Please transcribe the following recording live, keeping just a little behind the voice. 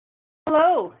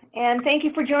Hello, and thank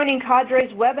you for joining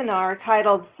Cadre's webinar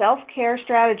titled Self-Care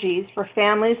Strategies for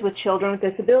Families with Children with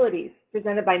Disabilities,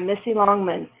 presented by Missy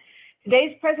Longman.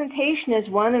 Today's presentation is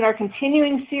one in our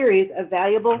continuing series of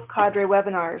valuable Cadre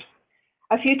webinars.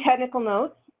 A few technical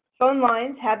notes. Phone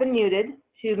lines have been muted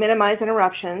to minimize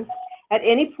interruptions. At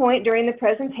any point during the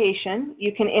presentation,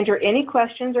 you can enter any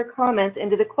questions or comments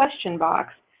into the question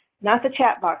box, not the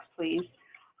chat box, please,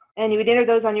 and you would enter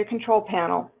those on your control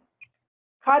panel.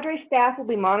 Cadre staff will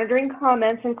be monitoring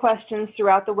comments and questions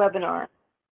throughout the webinar.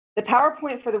 The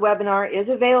PowerPoint for the webinar is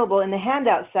available in the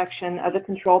handout section of the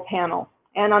control panel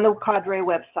and on the Cadre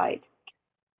website.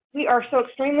 We are so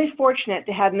extremely fortunate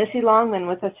to have Missy Longman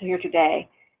with us here today.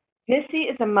 Missy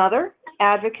is a mother,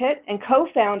 advocate, and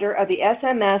co-founder of the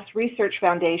SMS Research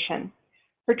Foundation.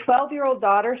 Her 12-year-old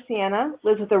daughter, Sienna,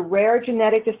 lives with a rare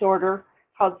genetic disorder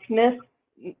called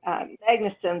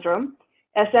Smith-Magenis syndrome,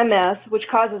 SMS, which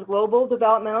causes global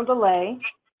developmental delay,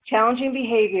 challenging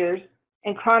behaviors,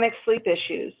 and chronic sleep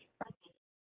issues.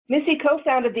 Missy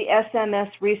co-founded the SMS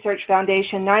Research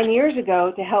Foundation 9 years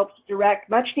ago to help direct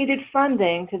much-needed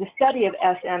funding to the study of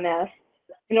SMS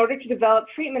in order to develop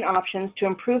treatment options to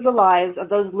improve the lives of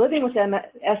those living with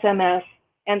SMS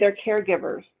and their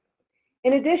caregivers.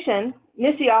 In addition,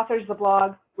 Missy authors the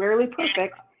blog Rarely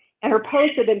Perfect, and her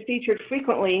posts have been featured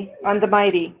frequently on The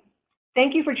Mighty.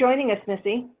 Thank you for joining us,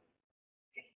 Missy.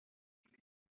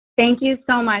 Thank you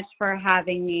so much for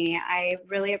having me. I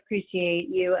really appreciate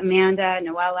you, Amanda,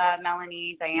 Noella,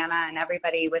 Melanie, Diana, and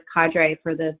everybody with Cadre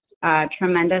for this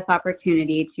tremendous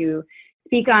opportunity to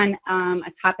speak on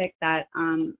a topic that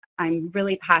I'm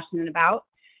really passionate about.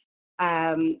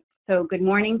 So good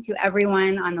morning to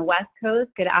everyone on the West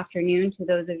Coast. Good afternoon to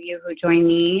those of you who join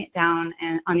me down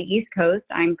on the East Coast.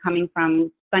 I'm coming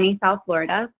from sunny South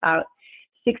Florida, about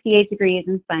 68 degrees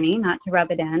and sunny, not to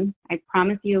rub it in. I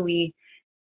promise you we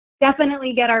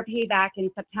definitely get our payback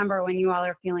in September when you all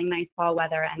are feeling nice fall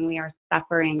weather and we are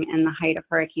suffering in the height of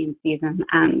hurricane season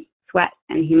and sweat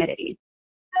and humidity.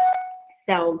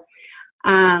 So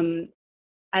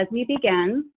as we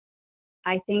begin,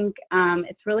 I think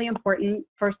it's really important,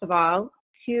 first of all,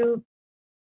 to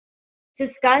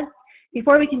discuss,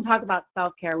 before we can talk about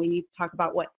self-care, we need to talk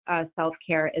about what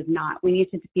self-care is not. We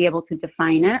need to be able to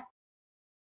define it.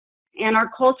 And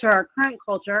our culture, our current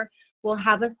culture, will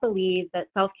have us believe that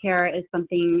self-care is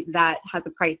something that has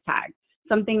a price tag,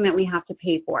 something that we have to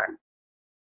pay for.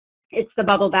 It's the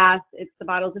bubble baths, it's the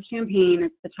bottles of champagne,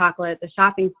 it's the chocolate, the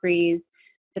shopping sprees,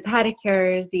 the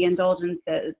pedicures, the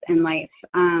indulgences in life.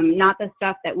 Not the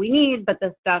stuff that we need, but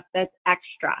the stuff that's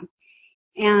extra.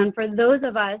 And for those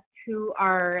of us who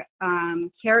are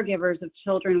caregivers of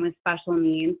children with special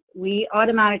needs, we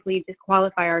automatically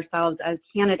disqualify ourselves as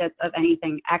candidates of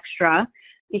anything extra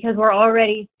because we're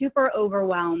already super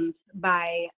overwhelmed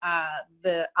by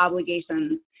the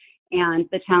obligations and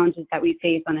the challenges that we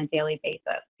face on a daily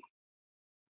basis.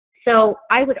 So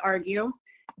I would argue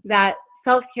that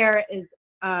self-care is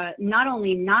not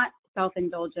only not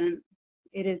self-indulgent,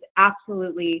 it is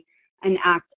absolutely an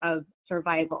act of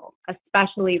survival,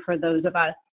 especially for those of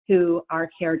us who are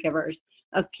caregivers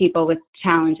of people with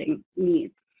challenging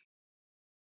needs.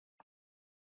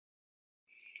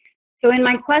 So in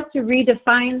my quest to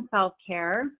redefine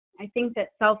self-care, I think that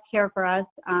self-care for us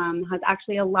has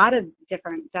actually a lot of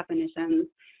different definitions.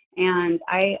 And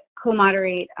I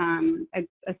co-moderate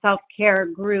a self-care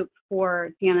group for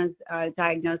Sienna's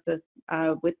diagnosis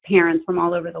with parents from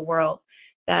all over the world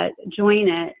that join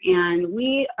it. And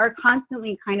we are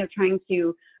constantly kind of trying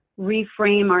to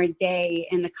reframe our day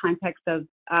in the context of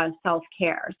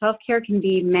self-care. Self-care can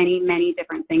be many, many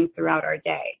different things throughout our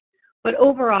day. But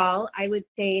overall, I would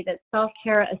say that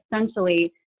self-care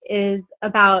essentially is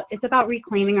about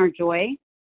reclaiming our joy.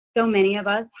 So many of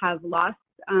us have lost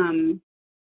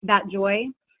that joy.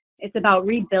 It's about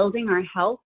rebuilding our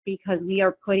health because we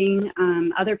are putting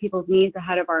other people's needs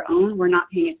ahead of our own. We're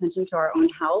not paying attention to our own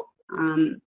health.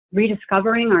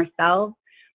 Rediscovering ourselves,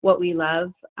 what we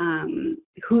love,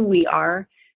 who we are.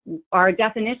 Our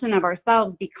definition of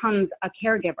ourselves becomes a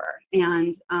caregiver,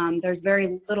 and there's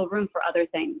very little room for other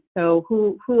things. So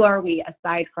who are we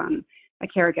aside from a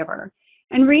caregiver?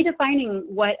 And redefining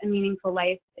what a meaningful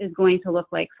life is going to look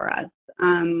like for us.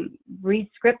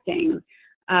 Rescripting,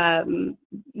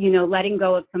 letting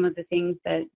go of some of the things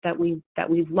that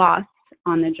we've lost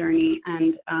on the journey,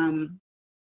 and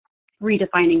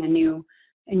redefining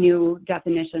a new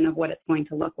definition of what it's going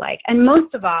to look like. And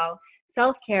most of all,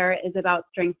 self-care is about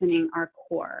strengthening our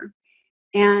core.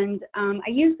 And I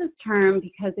use this term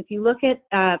because if you look at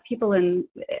people in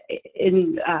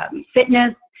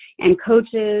fitness and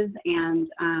coaches and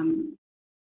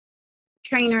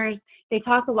trainers, they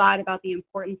talk a lot about the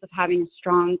importance of having a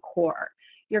strong core.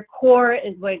 Your core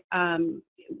is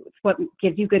what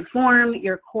gives you good form.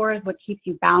 Your core is what keeps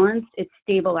you balanced. It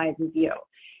stabilizes you.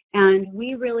 And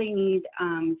we really need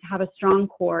to have a strong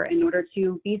core in order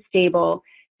to be stable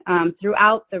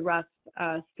throughout the rough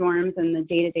storms and the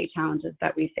day-to-day challenges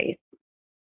that we face.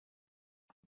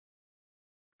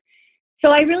 So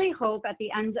I really hope at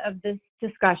the end of this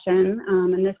discussion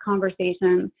and this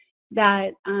conversation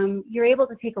that you're able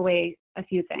to take away a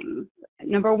few things.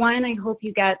 Number one, I hope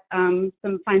you get find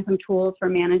some tools for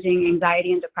managing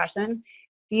anxiety and depression.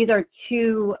 These are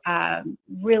two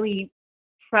really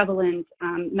prevalent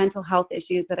mental health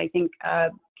issues that I think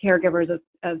caregivers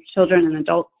of children and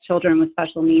adult children with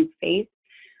special needs face.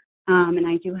 And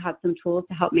I do have some tools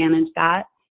to help manage that.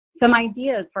 Some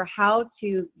ideas for how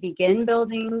to begin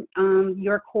building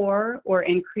your core or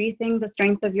increasing the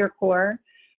strength of your core.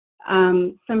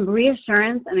 Some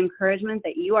reassurance and encouragement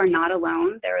that you are not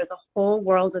alone. There is a whole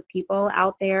world of people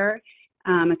out there,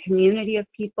 a community of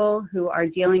people who are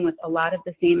dealing with a lot of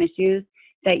the same issues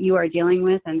that you are dealing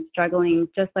with and struggling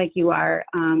just like you are,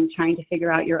 trying to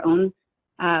figure out your own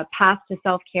path to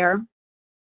self-care.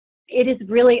 It is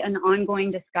really an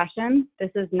ongoing discussion.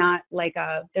 This is not like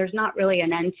there's not really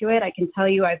an end to it. I can tell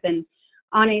you I've been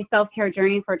on a self-care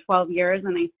journey for 12 years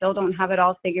and I still don't have it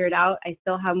all figured out. I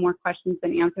still have more questions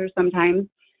than answers sometimes.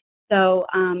 So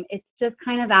it's just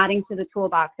kind of adding to the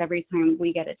toolbox every time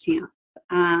we get a chance.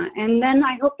 And then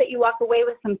I hope that you walk away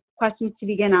with some questions to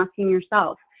begin asking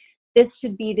yourself. This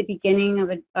should be the beginning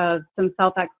of some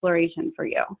self-exploration for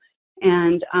you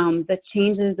and the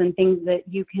changes and things that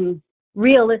you can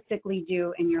realistically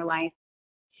do in your life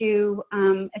to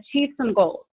achieve some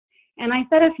goals. And I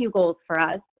set a few goals for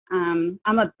us. I'm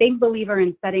a big believer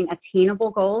in setting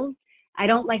attainable goals. I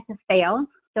don't like to fail,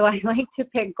 so I like to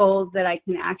pick goals that I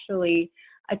can actually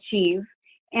achieve.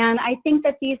 And I think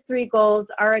that these 3 goals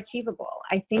are achievable.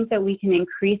 I think that we can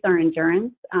increase our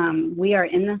endurance. We are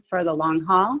in this for the long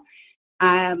haul.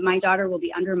 My daughter will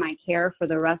be under my care for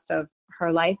the rest of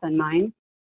her life and mine.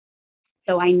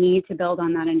 So I need to build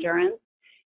on that endurance,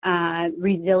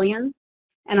 resilience,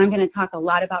 and I'm going to talk a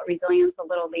lot about resilience a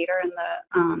little later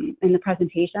in the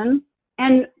presentation,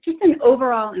 and just an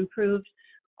overall improved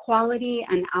quality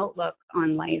and outlook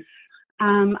on life.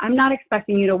 I'm not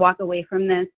expecting you to walk away from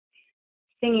this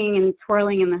singing and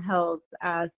twirling in the hills,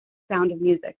 Sound of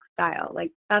Music style.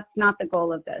 Like, that's not the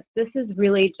goal of this. This is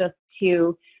really just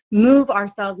to move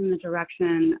ourselves in the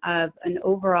direction of an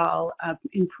overall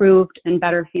improved and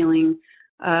better feeling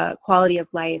quality of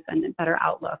life and a better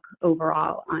outlook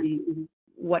overall on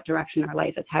what direction our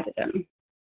life is headed in.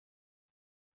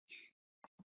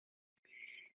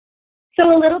 So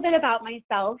a little bit about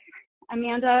myself.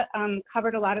 Amanda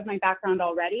covered a lot of my background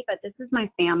already, but this is my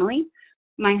family.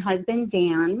 My husband,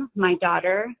 Dan, my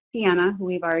daughter, Sienna, who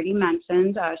we've already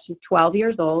mentioned, she's 12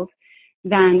 years old.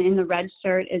 Then in the red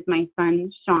shirt is my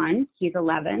son, Sean, he's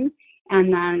 11.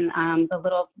 And then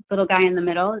the little guy in the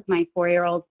middle is my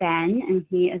 4-year-old Ben, and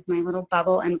he is my little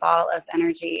bubble and ball of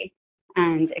energy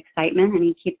and excitement, and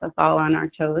he keeps us all on our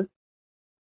toes.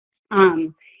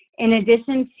 In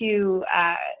addition to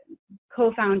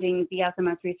co-founding the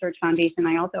SMS Research Foundation,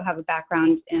 I also have a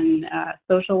background in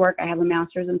social work. I have a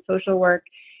master's in social work.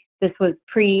 This was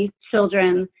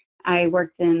pre-children. I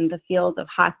worked in the field of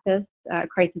hospice,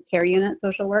 crisis care unit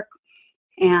social work.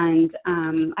 And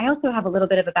I also have a little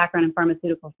bit of a background in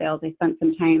pharmaceutical sales. I spent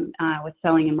some time with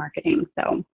selling and marketing,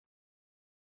 so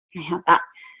I have that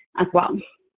as well.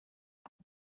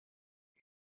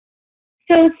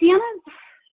 So Sienna's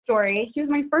story, she was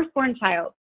my firstborn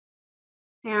child,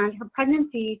 and her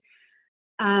pregnancy,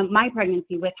 my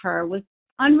pregnancy with her was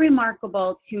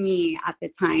unremarkable to me at the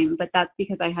time, but that's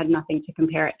because I had nothing to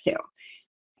compare it to.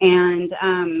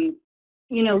 And,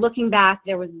 you know, looking back,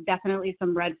 there was definitely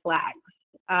some red flags.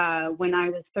 When I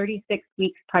was 36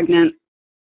 weeks pregnant,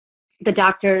 the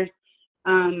doctors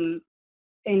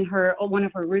in one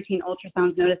of her routine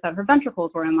ultrasounds noticed that her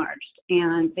ventricles were enlarged,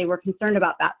 and they were concerned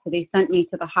about that. So they sent me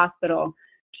to the hospital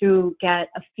to get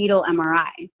a fetal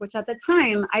MRI, which at the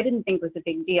time I didn't think was a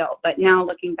big deal. But now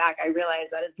looking back, I realize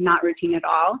that it's not routine at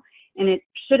all. And it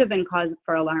should have been cause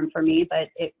for alarm for me, but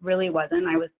it really wasn't.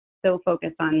 I was so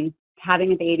focused on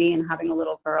having a baby and having a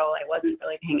little girl, I wasn't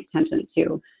really paying attention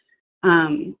to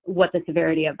what the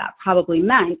severity of that probably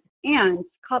meant. And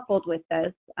coupled with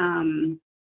this,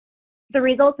 the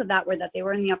results of that were that they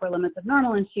were in the upper limits of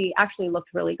normal, and she actually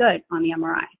looked really good on the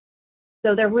MRI.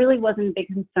 So there really wasn't a big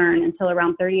concern until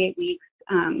around 38 weeks.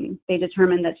 They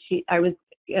determined that I was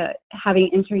having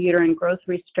intrauterine growth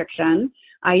restriction,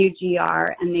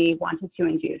 IUGR, and they wanted to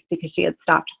induce because she had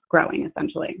stopped growing,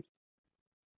 essentially.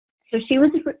 So she was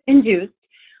induced,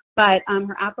 but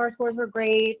her APGAR scores were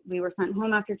great. We were sent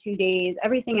home after 2 days.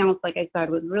 Everything else, like I said,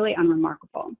 was really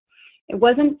unremarkable. It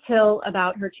wasn't till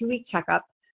about her 2-week checkup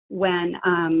when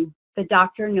the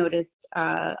doctor noticed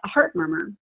a heart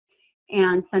murmur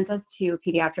and sent us to a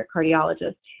pediatric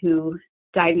cardiologist who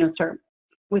diagnosed her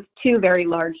with 2 very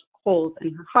large holes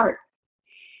in her heart.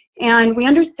 And we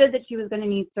understood that she was going to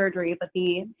need surgery, but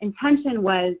the intention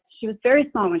was, she was very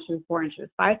small when she was born. She was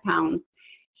 5 pounds.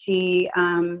 She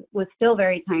was still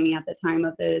very tiny at the time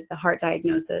of the heart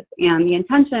diagnosis. And the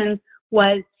intention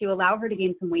was to allow her to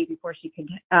gain some weight before she could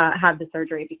have the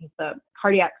surgery, because the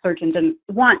cardiac surgeon didn't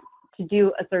want to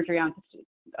do a surgery on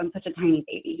such a tiny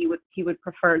baby. He would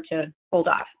prefer to hold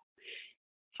off.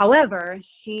 However,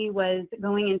 she was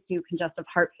going into congestive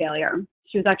heart failure.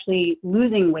 She was actually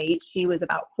losing weight. She was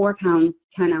about 4 pounds,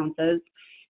 10 ounces.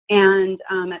 And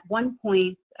at one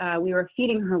point, we were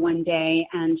feeding her one day,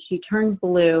 and she turned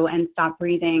blue and stopped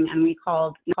breathing, and we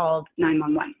called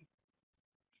 911.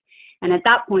 And at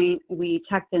that point, we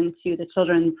checked into the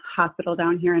Children's Hospital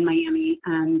down here in Miami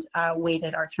and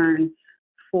waited our turn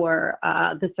for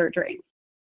the surgery.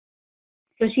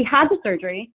 So she had the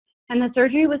surgery, and the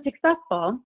surgery was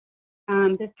successful.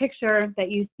 This picture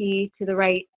that you see to the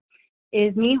right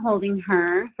is me holding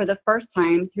her for the first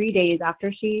time 3 days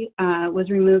after she was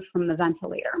removed from the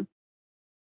ventilator.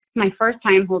 My first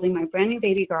time holding my brand new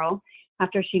baby girl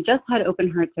after she just had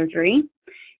open heart surgery.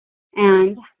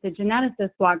 And the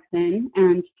geneticist walks in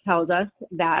and tells us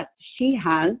that she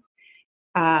has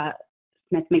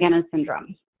Smith-Magenis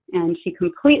syndrome. And she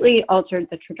completely altered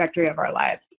the trajectory of our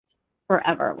lives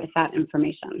forever with that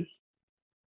information.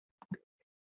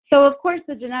 So of course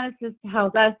the geneticist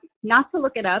tells us not to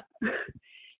look it up,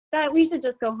 that we should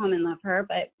just go home and love her.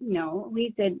 But no,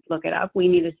 we did look it up. We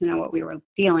needed to know what we were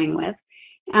dealing with.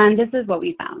 And this is what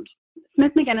we found.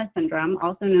 Smith-Magenis syndrome,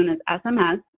 also known as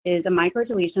SMS, is a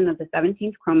microdeletion of the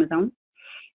 17th chromosome.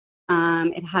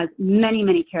 It has many,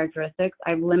 many characteristics.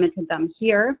 I've limited them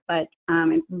here, but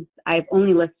I've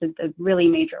only listed the really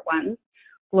major ones.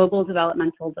 Global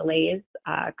developmental delays,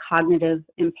 cognitive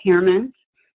impairment.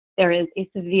 There is a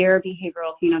severe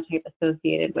behavioral phenotype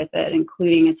associated with it,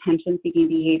 including attention-seeking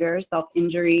behavior,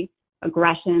 self-injury,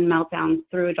 aggression, meltdowns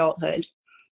through adulthood.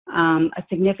 A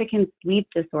significant sleep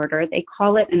disorder. They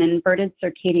call it an inverted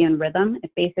circadian rhythm.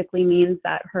 It basically means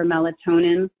that her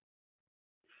melatonin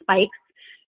spikes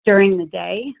during the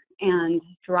day and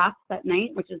drops at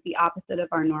night, which is the opposite of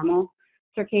our normal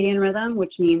circadian rhythm,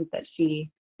 which means that she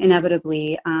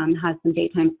inevitably has some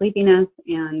daytime sleepiness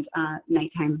and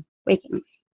nighttime waking.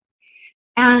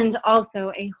 And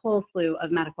also a whole slew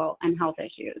of medical and health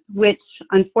issues, which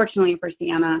unfortunately for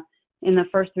Sienna, in the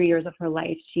first 3 years of her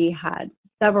life, she had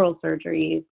several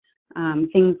surgeries,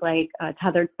 things like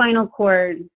tethered spinal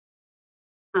cord,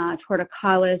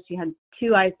 torticollis. She had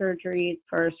 2 eye surgeries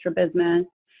for strabismus,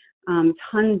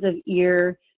 tons of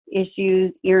ear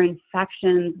issues, ear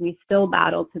infections. We still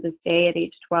battle to this day at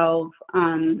age 12.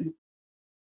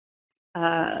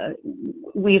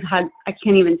 We've had, I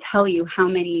can't even tell you how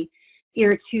many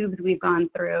ear tubes we've gone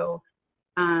through.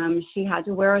 She had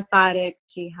to wear orthotics.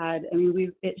 She had,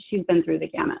 she's been through the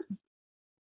gamut.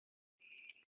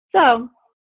 So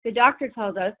the doctor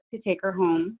tells us to take her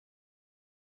home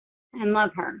and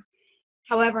love her.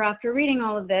 However, after reading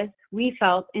all of this, we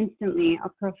felt instantly a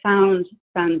profound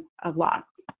sense of loss.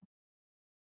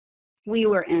 We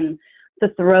were in the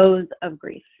throes of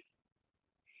grief.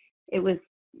 It was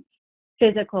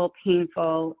physical,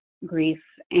 painful grief.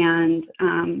 And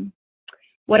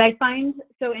what I find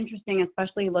so interesting,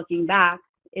 especially looking back,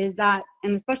 is that,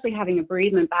 and especially having a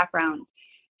bereavement background,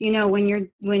 you know,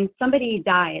 when somebody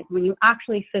dies, when you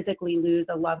actually physically lose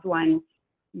a loved one,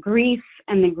 grief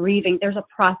and the grieving, there's a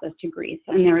process to grief,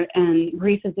 and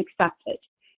grief is accepted,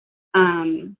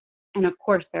 and of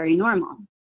course very normal.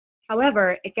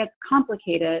 However, it gets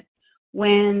complicated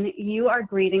when you are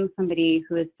grieving somebody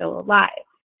who is still alive,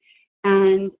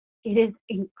 and it is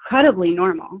incredibly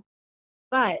normal,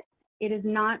 but it is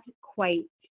not quite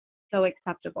so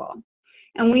acceptable.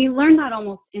 And we learned that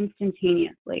almost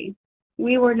instantaneously.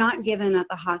 We were not given at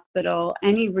the hospital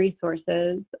any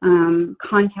resources,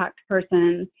 contact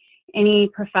person, any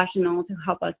professional to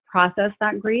help us process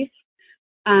that grief.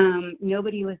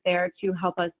 Nobody was there to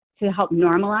help us, to help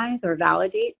normalize or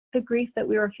validate the grief that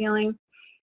we were feeling.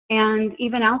 And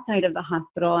even outside of the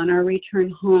hospital on our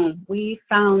return home, we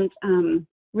found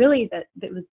really that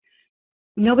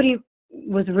nobody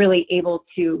was really able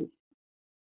to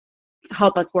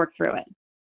help us work through it.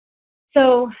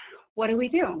 So what do we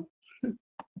do?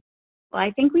 Well,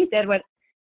 I think we did what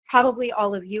probably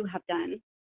all of you have done,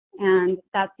 And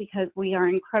that's because we are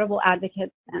incredible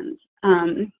advocates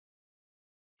and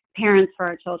parents for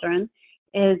our children,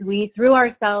 is we threw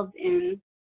ourselves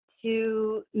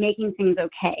into making things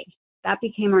okay. That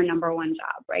became our number one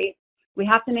job, right? We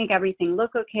have to make everything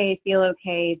look okay, feel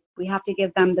okay. We have to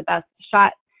give them the best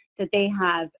shot that they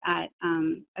have at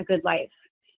a good life.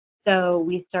 So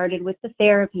we started with the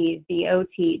therapies, the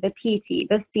OT, the PT,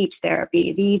 the speech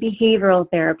therapy, the behavioral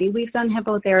therapy. We've done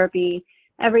hippotherapy,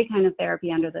 every kind of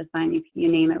therapy under the sun, if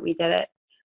you name it, we did it.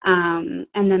 And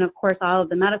then, of course, all of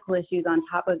the medical issues on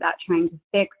top of that, trying to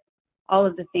fix all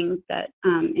of the things that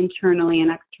internally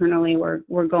and externally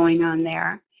were going on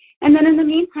there. And then in the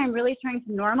meantime, really trying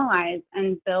to normalize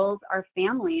and build our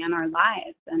family and our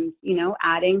lives. And, you know,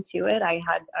 adding to it, I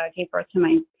had gave birth to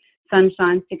my son,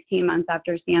 Sean, 16 months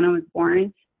after Sienna was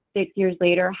born. 6 years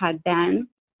later, had Ben.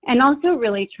 And also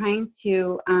really trying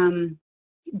to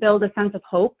build a sense of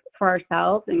hope for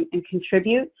ourselves and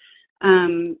contribute,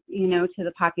 you know, to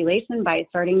the population by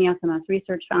starting the SMS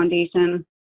Research Foundation.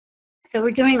 So we're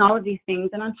doing all of these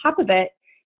things. And on top of it,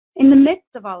 in the midst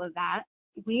of all of that,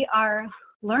 we are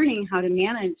learning how to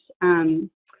manage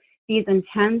these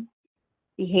intense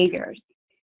behaviors.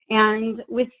 And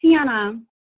with Sienna,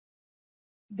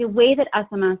 the way that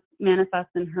SMS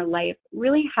manifests in her life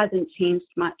really hasn't changed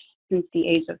much since the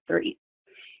age of 3.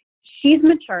 She's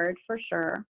matured for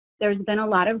sure. There's been a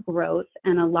lot of growth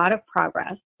and a lot of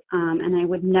progress, and I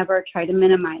would never try to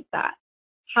minimize that.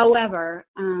 However,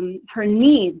 her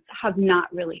needs have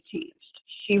not really changed.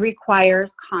 She requires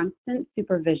constant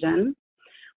supervision.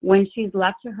 When she's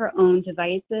left to her own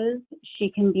devices,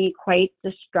 she can be quite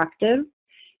destructive.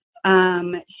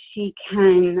 She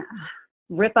can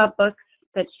rip up books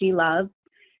that she loves,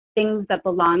 things that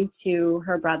belong to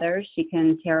her brothers, she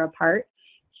can tear apart.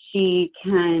 She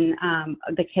can,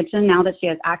 the kitchen, now that she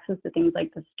has access to things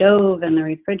like the stove and the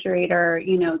refrigerator,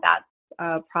 you know,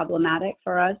 that's problematic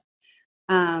for us.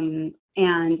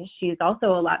 And she's also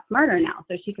a lot smarter now,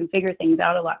 so she can figure things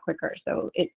out a lot quicker. So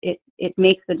it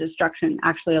makes the destruction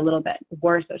actually a little bit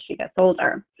worse as she gets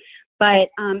older. But,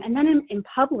 and then in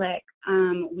public,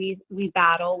 we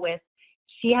battle with,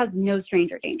 she has no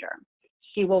stranger danger.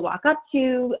 She will walk up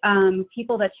to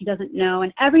people that she doesn't know,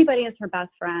 and everybody is her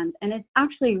best friend. And it's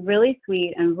actually really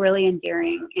sweet and really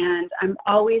endearing. And I'm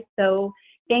always so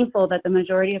thankful that the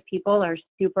majority of people are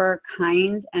super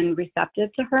kind and receptive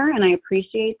to her, and I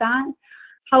appreciate that.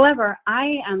 However,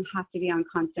 I have to be on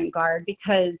constant guard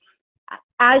because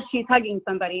as she's hugging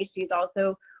somebody, she's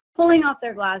also pulling off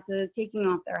their glasses, taking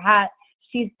off their hat.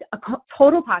 She's a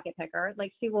total pocket picker.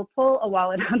 Like, she will pull a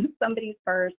wallet out of somebody's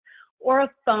purse or a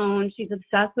phone. She's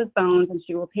obsessed with phones, and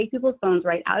she will take people's phones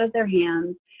right out of their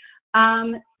hands.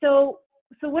 So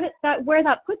where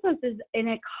that puts us is in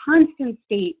a constant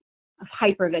state of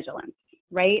hypervigilance,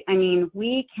 right? I mean,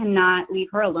 we cannot leave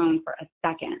her alone for a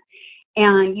second.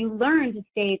 And you learn to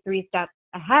stay 3 steps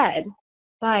ahead,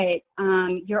 but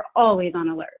you're always on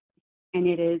alert. And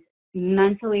it is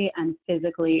mentally and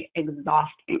physically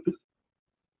exhausting.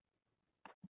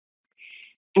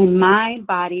 And my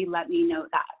body let me know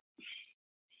that.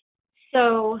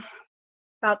 So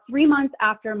about 3 months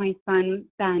after my son,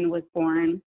 Ben, was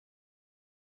born,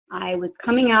 I was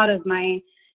coming out of my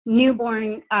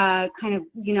newborn kind of,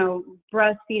 you know,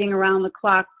 breastfeeding around the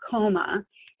clock coma.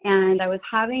 And I was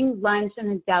having lunch in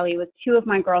a deli with 2 of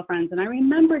my girlfriends. And I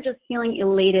remember just feeling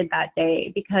elated that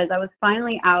day because I was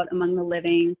finally out among the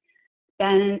living.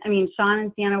 Sean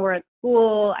and Sienna were at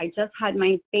school. I just had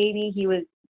my baby. He was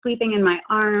sleeping in my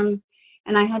arms.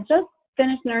 And I had just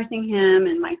finished nursing him.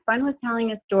 And my friend was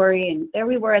telling a story. And there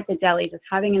we were at the deli just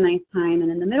having a nice time.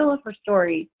 And in the middle of her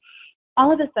story,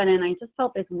 all of a sudden, I just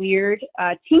felt this weird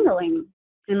tingling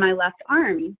in my left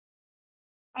arm.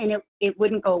 And it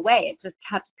wouldn't go away. It just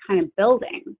kept kind of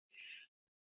building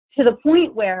to the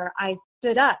point where I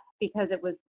stood up because it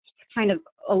was kind of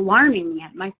alarming me.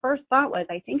 My first thought was,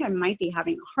 I think I might be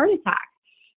having a heart attack.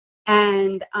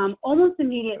 And almost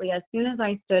immediately, as soon as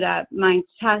I stood up, my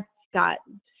chest got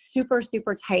super,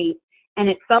 super tight. And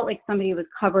it felt like somebody was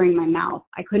covering my mouth.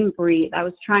 I couldn't breathe. I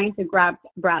was trying to grab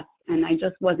breath, and I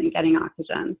just wasn't getting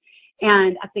oxygen.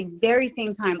 And at the very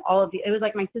same time, it was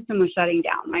like my system was shutting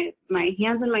down. My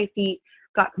hands and my feet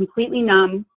got completely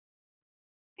numb.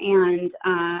 And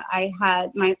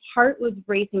my heart was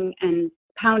racing and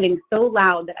pounding so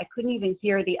loud that I couldn't even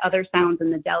hear the other sounds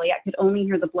in the deli. I could only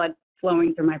hear the blood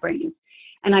flowing through my brain.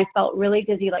 And I felt really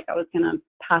dizzy, like I was going to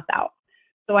pass out.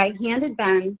 So I handed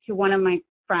Ben to one of my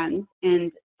friends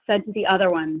and said to the other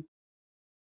one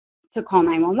to call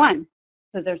 911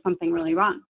 because there's something really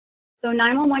wrong. So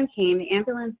 911 came, the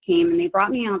ambulance came, and they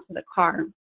brought me out to the car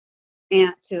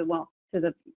and to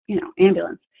the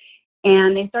ambulance.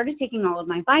 And they started taking all of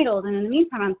my vitals. And in the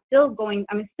meantime, I'm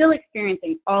still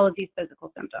experiencing all of these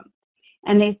physical symptoms.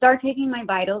 And they start taking my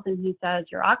vitals, and he says,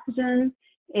 your oxygen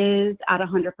is at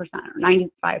 100% or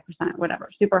 95%, whatever,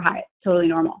 super high, totally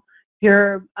normal.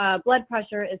 Your blood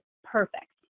pressure is perfect.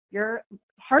 Your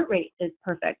heart rate is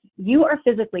perfect. You are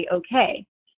physically okay.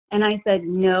 And I said,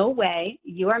 no way,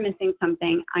 you are missing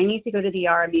something. I need to go to the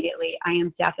ER immediately. I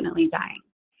am definitely dying.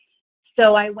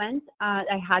 So I went,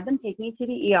 I had them take me to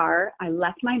the ER. I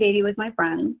left my baby with my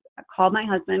friends. I called my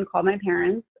husband, called my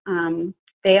parents.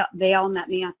 They all met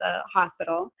me at the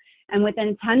hospital. And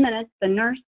within 10 minutes, the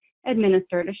nurse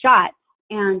administered a shot.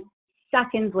 And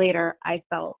seconds later, I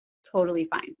felt totally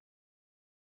fine.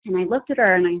 And I looked at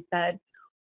her and I said,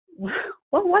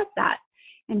 what was that?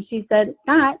 And she said,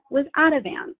 that was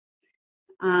Ativan.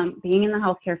 Being in the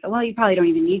healthcare field, well, you probably don't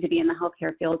even need to be in the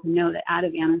healthcare field to know that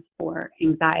Ativan is for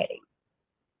anxiety.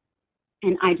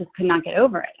 And I just could not get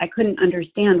over it. I couldn't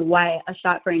understand why a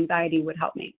shot for anxiety would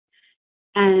help me.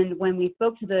 And when we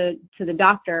spoke to the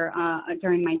doctor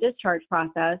during my discharge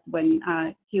process, when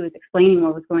he was explaining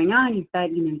what was going on, he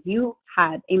said, you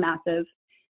had a massive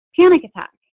panic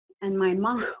attack. And my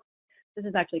mom, this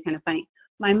is actually kind of funny.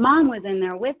 My mom was in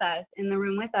there with us, in the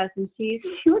room with us, and she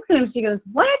looks at him, she goes,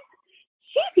 what?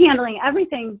 She's handling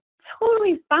everything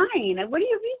totally fine. What do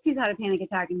you mean she's had a panic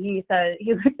attack? And he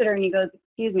looks at her and he goes,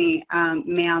 excuse me,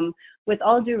 ma'am, with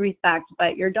all due respect,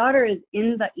 but your daughter is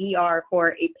in the ER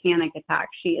for a panic attack.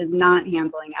 She is not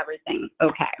handling everything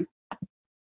okay.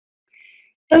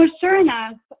 So sure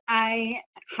enough, I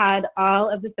had all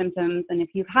of the symptoms, and if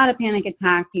you've had a panic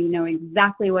attack, you know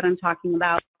exactly what I'm talking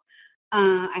about.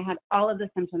 I had all of the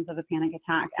symptoms of a panic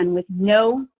attack, and with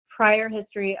no prior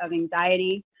history of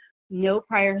anxiety, no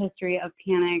prior history of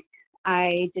panic,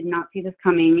 I did not see this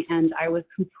coming, and I was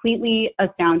completely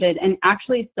astounded and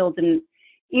actually still didn't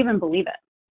even believe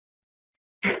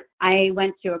it. I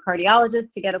went to a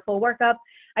cardiologist to get a full workup.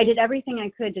 I did everything I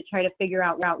could to try to figure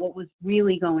out what was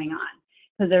really going on,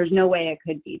 because there's no way it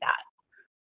could be that.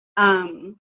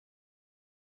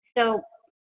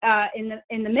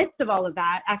 In the midst of all of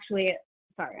that, actually,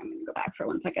 sorry, I'm going to go back for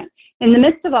 1 second. In the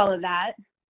midst of all of that,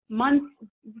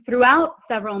 throughout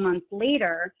several months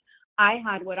later, I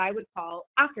had what I would call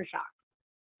aftershock,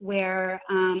 where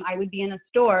I would be in a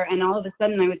store and all of a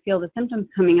sudden I would feel the symptoms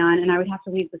coming on and I would have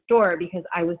to leave the store because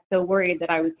I was so worried that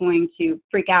I was going to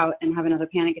freak out and have another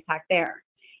panic attack there.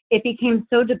 It became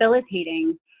so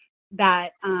debilitating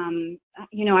that,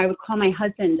 I would call my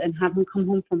husband and have him come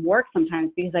home from work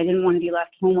sometimes because I didn't want to be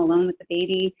left home alone with the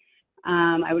baby.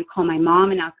 I would call my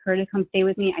mom and ask her to come stay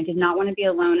with me. I did not want to be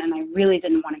alone, and I really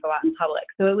didn't want to go out in public.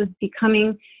 So it was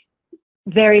becoming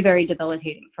very, very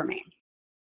debilitating for me.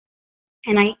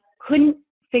 And I couldn't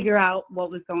figure out what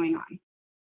was going on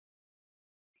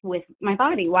with my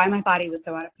body, why my body was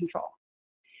so out of control.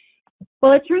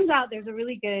 Well, it turns out there's a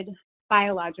really good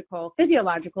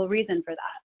physiological reason for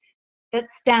that. It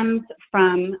stems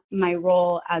from my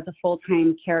role as a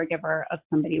full-time caregiver of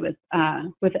somebody of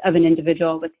an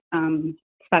individual with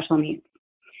special needs.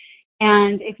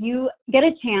 And if you get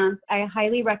a chance, I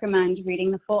highly recommend reading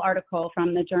the full article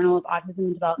from the Journal of Autism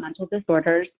and Developmental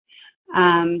Disorders.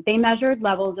 They measured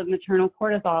levels of maternal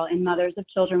cortisol in mothers of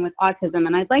children with autism.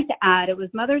 And I'd like to add, it was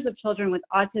mothers of children with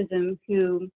autism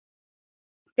who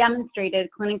demonstrated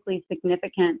clinically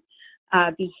significant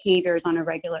behaviors on a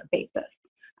regular basis.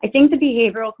 I think the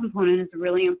behavioral component is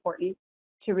really important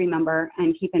to remember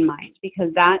and keep in mind,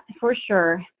 because that for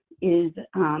sure is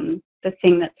the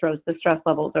thing that throws the stress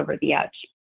levels over the edge.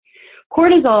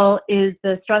 Cortisol is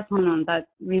the stress hormone that's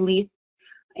released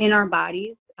in our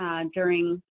bodies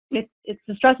it's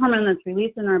the stress hormone that's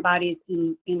released in our bodies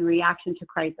in reaction to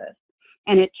crisis,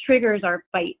 and it triggers our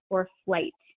fight or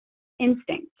flight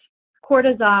instinct.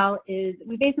 Cortisol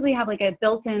we basically have like a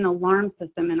built-in alarm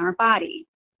system in our body.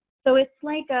 So it's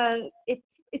like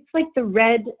the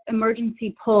red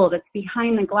emergency pole that's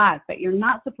behind the glass that you're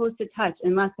not supposed to touch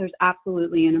unless there's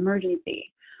absolutely an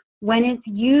emergency. When it's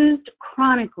used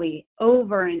chronically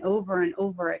over and over and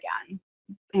over again,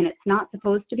 and it's not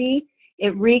supposed to be,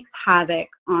 it wreaks havoc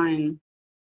on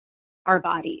our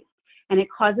bodies. And it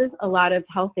causes a lot of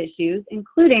health issues,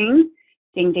 including,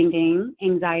 ding, ding, ding,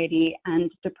 anxiety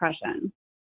and depression.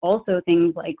 Also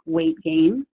things like weight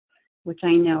gain, which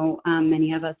I know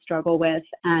many of us struggle with,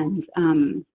 and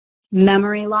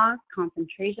memory loss,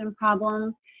 concentration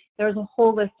problems. There's a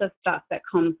whole list of stuff that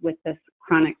comes with this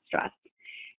chronic stress.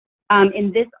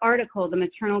 In this article, the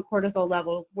maternal cortisol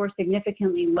levels were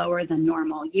significantly lower than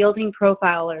normal, yielding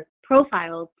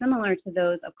profiles similar to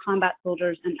those of combat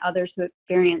soldiers and others who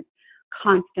experience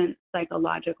constant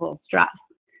psychological stress.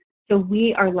 So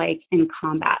we are like in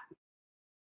combat.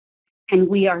 and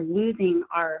we are losing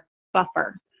our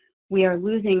buffer. We are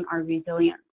losing our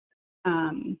resilience.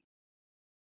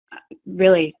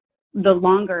 Really, the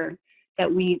longer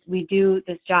that we do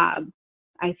this job,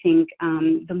 I think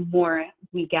the more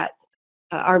we get,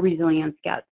 our resilience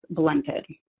gets blunted.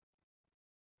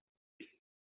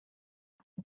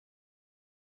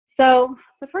 So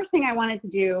the first thing I wanted to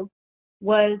do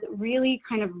was really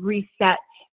kind of reset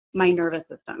my nervous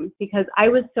system, because I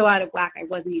was so out of whack, I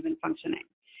wasn't even functioning.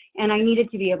 And I needed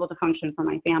to be able to function for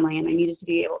my family, and I needed to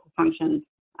be able to function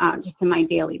just in my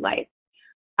daily life.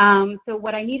 So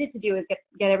what I needed to do is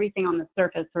get everything on the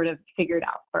surface sort of figured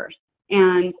out first.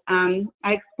 And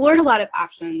I explored a lot of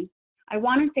options. I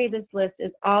want to say this list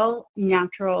is all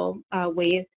natural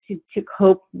ways to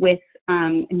cope with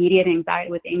immediate anxiety,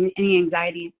 with any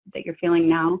anxiety that you're feeling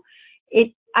now.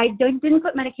 I didn't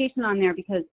put medication on there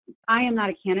because I am not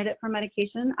a candidate for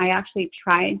medication. I actually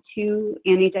tried 2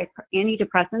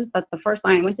 antidepressants. That's the first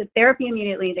line. I went to therapy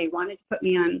immediately. They wanted to put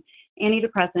me on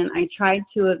antidepressant. I tried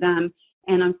 2 of them,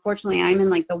 and unfortunately, I'm in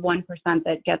like the 1%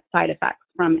 that gets side effects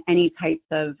from any types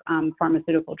of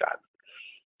pharmaceutical drugs.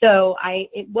 So I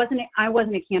wasn't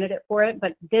a candidate for it,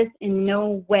 but this in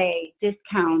no way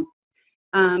discounts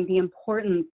the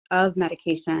importance of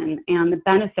medication and the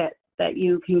benefits that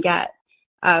you can get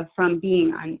from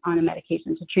being on a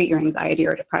medication to treat your anxiety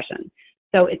or depression.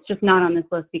 So it's just not on this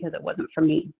list because it wasn't for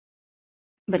me.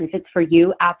 But if it's for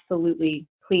you, absolutely,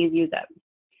 please use it.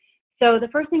 So the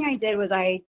first thing I did was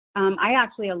I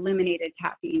actually eliminated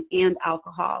caffeine and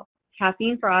alcohol.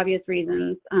 Caffeine for obvious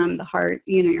reasons. The heart,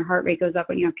 your heart rate goes up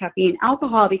when you have caffeine.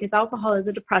 Alcohol, because alcohol is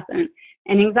a depressant,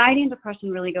 and anxiety and depression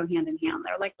really go hand in hand.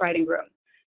 They're like bride and groom.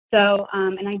 So,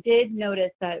 and I did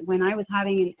notice that when I was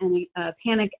having a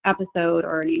panic episode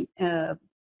or a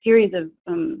series of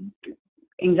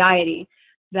anxiety,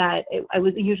 that I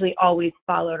was usually always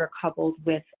followed or coupled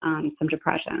with some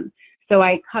depression. So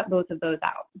I cut both of those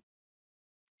out.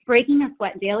 Breaking a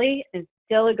sweat daily is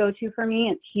still a go-to for me.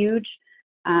 It's huge.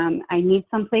 I need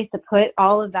some place to put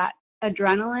all of that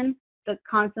adrenaline that's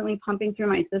constantly pumping through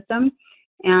my system,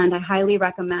 and I highly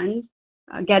recommend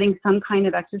getting some kind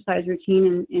of exercise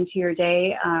routine into your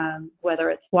day, whether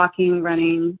it's walking,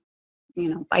 running,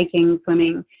 biking,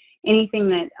 swimming, anything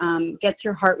that gets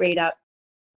your heart rate up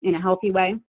in a healthy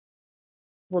way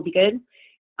will be good.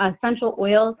 Essential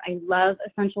oils, I love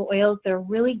essential oils. They're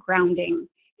really grounding.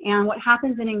 And what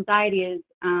happens in anxiety is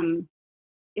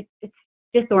it's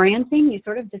disorienting. You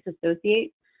sort of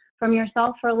disassociate from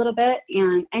yourself for a little bit,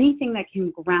 and anything that can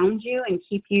ground you and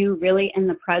keep you really in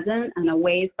the present and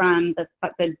away from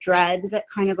the dread that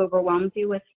kind of overwhelms you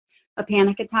with a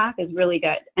panic attack is really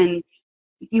good. And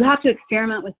you have to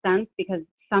experiment with scents, because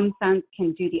some scents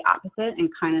can do the opposite and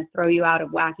kind of throw you out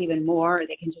of whack even more, or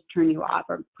they can just turn you off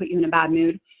or put you in a bad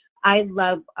mood. I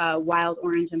love wild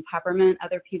orange and peppermint.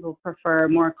 Other people prefer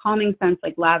more calming scents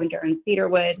like lavender and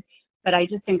cedarwood. But I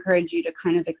just encourage you to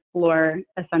kind of explore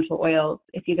essential oils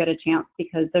if you get a chance,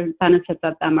 because the benefits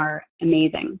of them are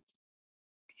amazing.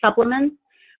 Supplements,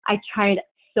 I tried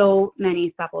so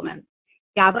many supplements.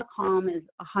 GABA Calm is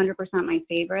 100% my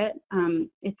favorite.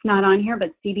 It's not on here,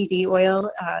 but CBD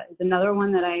oil is another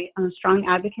one that I'm a strong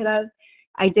advocate of.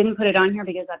 I didn't put it on here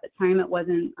because at the time it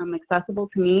wasn't accessible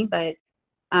to me, but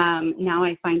now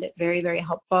I find it very, very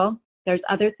helpful. There's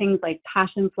other things like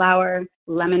passion flower,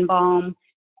 lemon balm,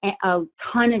 a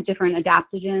ton of different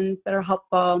adaptogens that are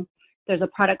helpful. There's a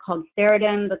product called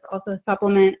Ceridin that's also a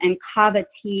supplement, and kava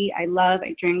tea I love.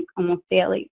 I drink almost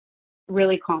daily.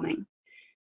 Really calming.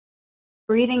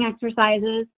 Breathing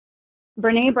exercises.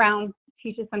 Brene Brown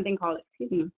teaches something called,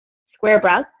 square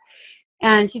breath,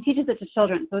 and she teaches it to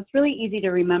children. So it's really easy to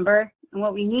remember. And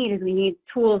what we need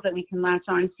tools that we can latch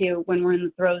onto when we're in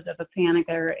the throes of a panic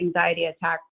or anxiety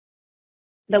attack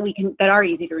that are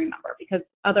easy to remember, because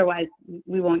otherwise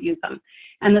we won't use them.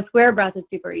 And the square breath is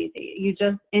super easy. You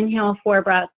just inhale 4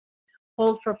 breaths,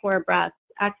 hold for 4 breaths,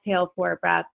 exhale 4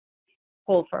 breaths,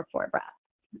 hold for 4 breaths.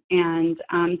 And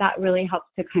that really helps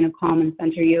to kind of calm and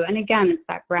center you. And again, it's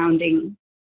that grounding,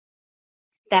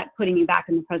 that putting you back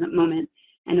in the present moment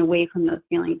and away from those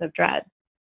feelings of dread.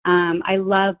 I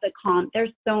love the Calm.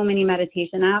 There's so many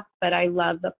meditation apps, but I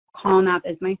love the Calm app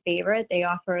is my favorite. They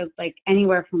offer like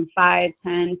anywhere from 5,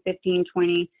 10, 15,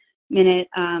 20-minute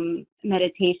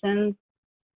meditations.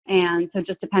 And so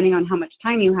just depending on how much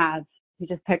time you have, you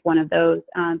just pick one of those.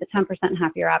 The 10%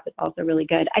 Happier app is also really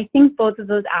good. I think both of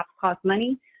those apps cost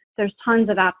money. There's tons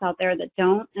of apps out there that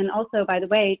don't. And also, by the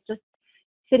way, just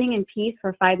sitting in peace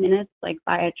for 5 minutes, like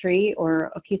by a tree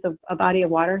or a body of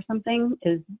water or something,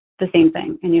 is the same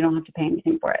thing, and you don't have to pay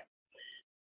anything for it.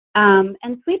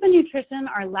 And sleep and nutrition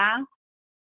are last.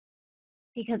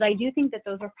 because I do think that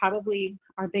those are probably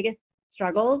our biggest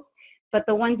struggles, but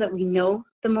the ones that we know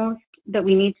the most that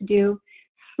we need to do.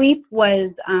 Sleep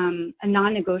was a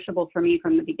non-negotiable for me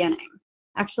from the beginning.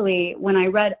 Actually, when I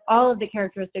read all of the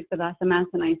characteristics of SMS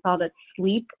and I saw that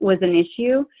sleep was an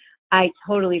issue, I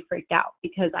totally freaked out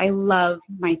because I love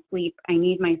my sleep. I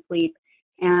need my sleep.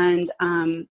 And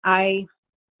I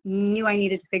knew I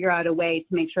needed to figure out a way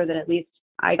to make sure that at least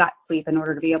I got sleep in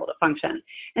order to be able to function.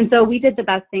 And so we did the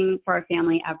best thing for our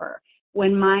family ever.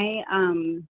 When my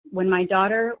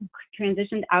daughter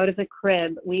transitioned out of the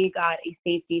crib, we got a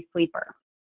safety sleeper.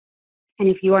 And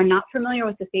if you are not familiar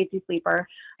with the safety sleeper,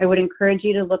 I would encourage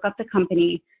you to look up the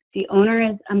company. The owner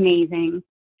is amazing.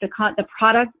 The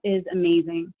product is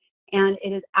amazing. And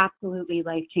it is absolutely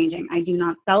life-changing. I do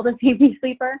not sell the safety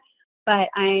sleeper, but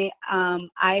I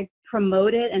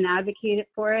promote it and advocate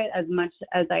for it as much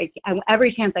as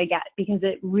every chance I get, because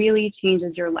it really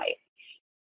changes your life.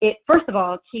 It, first of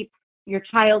all, keeps your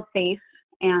child safe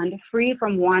and free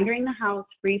from wandering the house,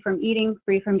 free from eating,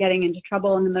 free from getting into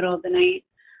trouble in the middle of the night.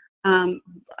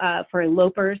 For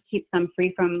elopers, keeps them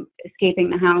free from escaping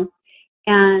the house.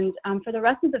 And for the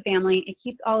rest of the family, it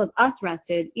keeps all of us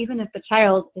rested. Even if the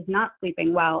child is not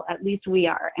sleeping well, at least we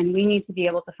are. And we need to be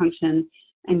able to function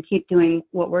and keep doing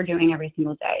what we're doing every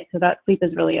single day. So that sleep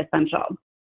is really essential.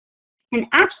 And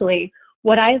actually,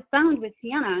 what I've found with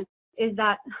Sienna is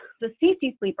that the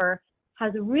safety sleeper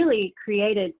has really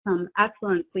created some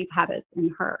excellent sleep habits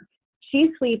in her.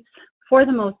 She sleeps, for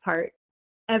the most part,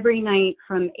 every night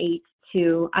from 8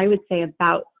 to, I would say,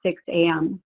 about 6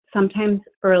 a.m., sometimes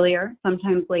earlier,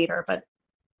 sometimes later. But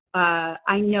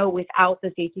I know without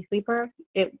the safety sleeper,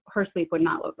 her sleep would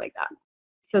not look like that.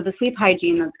 So the sleep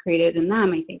hygiene that's created in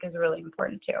them, I think, is really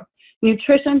important too.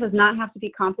 Nutrition does not have to be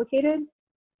complicated.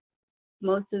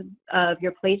 Most of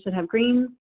your plate should have greens,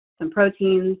 some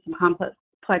proteins, some complex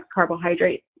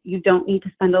carbohydrates. You don't need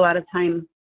to spend a lot of time,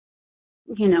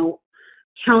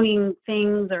 counting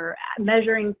things or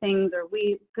measuring things, or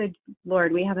good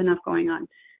Lord, we have enough going on.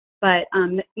 But,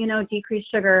 decrease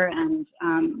sugar and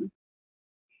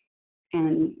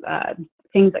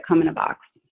things that come in a box.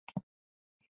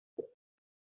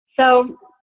 So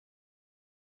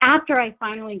after I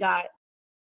finally got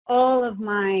all of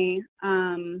my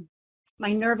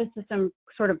nervous system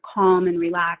sort of calm and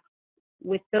relaxed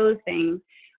with those things,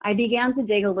 I began to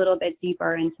dig a little bit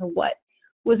deeper into what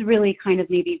was really kind of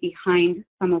maybe behind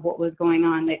some of what was going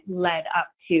on that led up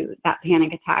to that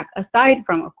panic attack, aside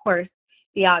from, of course,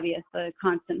 the obvious, the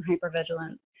constant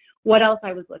hypervigilance. What else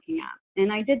I was looking at.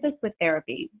 And I did this with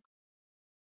therapy.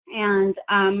 And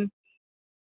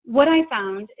what I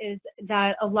found is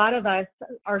that a lot of us,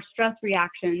 our stress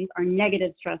reactions, our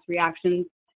negative stress reactions,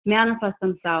 manifest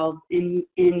themselves in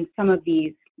some of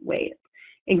these ways: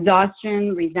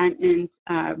 exhaustion, resentment,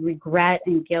 regret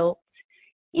and guilt,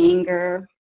 anger,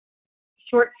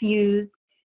 short fuse,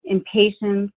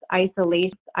 impatience,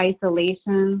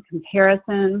 isolation,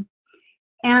 comparison.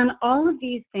 And all of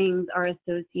these things are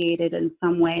associated in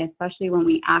some way, especially when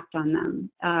we act on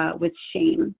them, with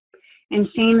shame. And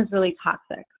shame is really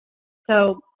toxic.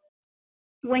 So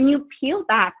when you peel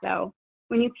back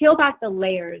the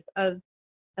layers of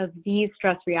these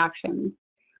stress reactions,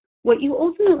 what you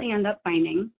ultimately end up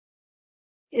finding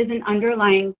is an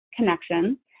underlying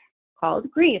connection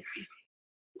called grief.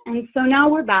 And so now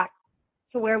we're back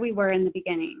to where we were in the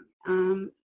beginning.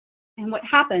 And what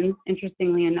happens,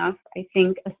 interestingly enough, I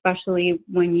think, especially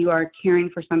when you are caring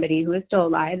for somebody who is still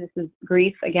alive, this is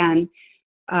grief, again,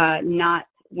 not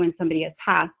when somebody has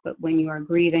passed, but when you are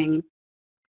grieving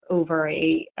over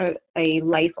a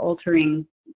life-altering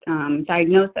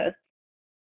diagnosis,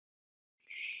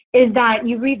 is that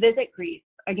you revisit grief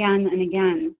again and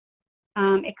again.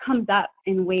 It comes up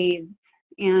in waves,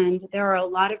 and there are a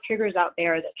lot of triggers out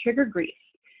there that trigger grief.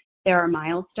 There are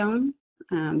milestones.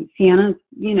 Sienna's,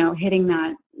 hitting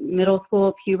that middle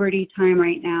school puberty time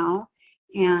right now,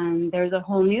 and there's a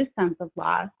whole new sense of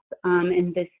loss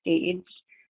in this stage.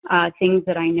 Things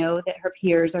that I know that her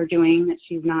peers are doing that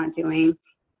she's not doing.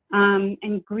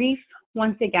 And grief,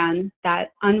 once again,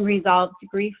 that unresolved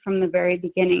grief from the very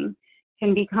beginning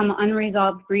can become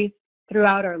unresolved grief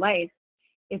throughout our life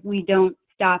if we don't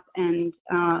stop and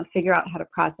figure out how to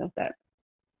process it.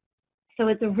 So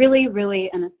it's a really, really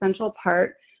an essential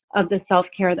part of the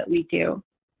self-care that we do,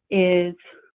 is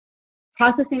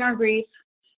processing our grief,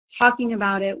 talking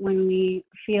about it when we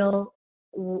feel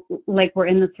like we're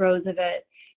in the throes of it,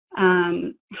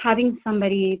 having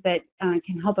somebody that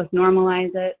can help us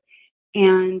normalize it,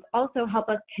 and also help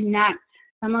us connect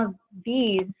some of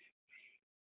these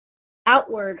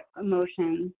outward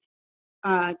emotions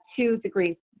to the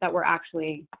grief that we're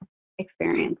actually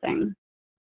experiencing.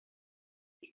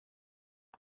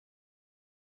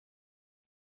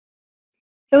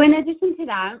 So in addition to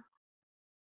that,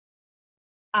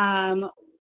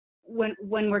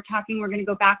 when we're talking, we're going to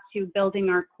go back to building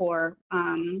our core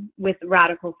with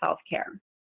radical self-care.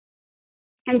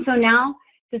 And so now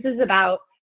this is about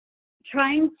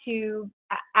trying to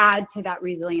add to that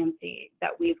resiliency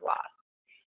that we've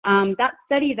lost. That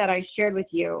study that I shared with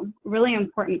you, really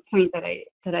important point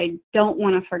that I don't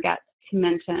want to forget to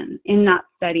mention in that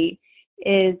study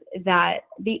is that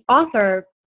the author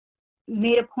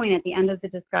made a point at the end of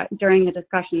the during the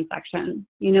discussion section,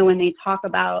 you know, when they talk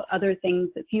about other things,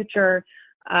 the future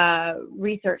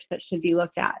research that should be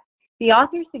looked at. The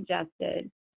author suggested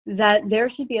that there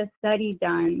should be a study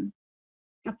done,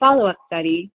 a follow-up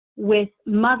study with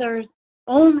mothers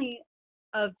only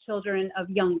of children, of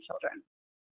young children.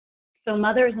 So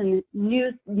mothers in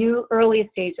new early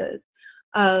stages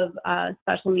of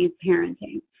special needs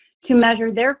parenting, to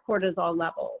measure their cortisol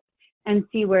levels and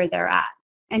see where they're at.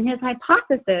 And his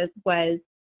hypothesis was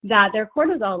that their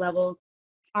cortisol levels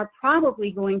are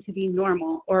probably going to be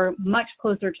normal or much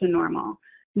closer to normal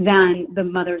than the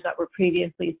mothers that were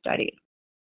previously studied.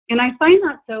 And I find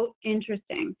that so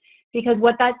interesting because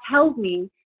what that tells me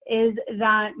is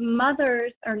that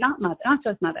mothers, or not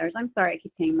just mothers, I'm sorry, I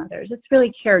keep saying mothers, it's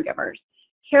really caregivers.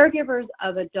 Caregivers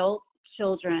of adult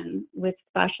children with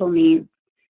special needs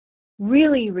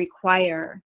really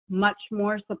require much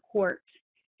more support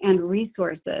and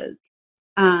resources,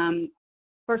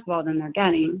 first of all, than they're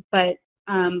getting, but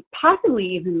possibly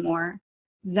even more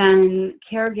than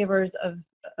caregivers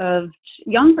of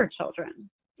younger children.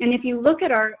 And if you look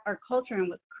at our culture and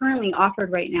what's currently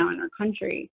offered right now in our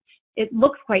country, it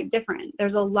looks quite different.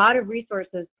 There's a lot of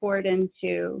resources poured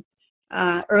into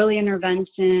early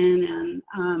intervention,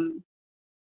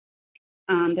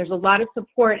 and there's a lot of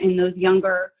support in those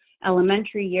younger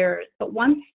elementary years. But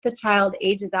once the child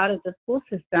ages out of the school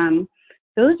system,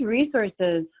 those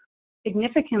resources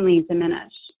significantly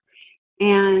diminish.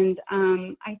 And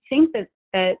I think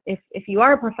that if you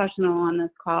are a professional on this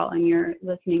call and you're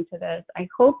listening to this, I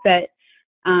hope that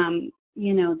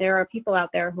you know, there are people out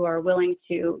there who are willing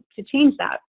to change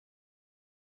that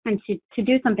and to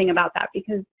do something about that,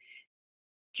 because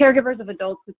caregivers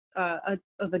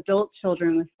of adult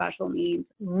children with special needs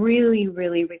really,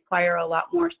 really require a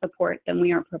lot more support than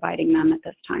we are providing them at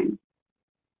this time.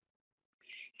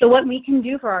 So what we can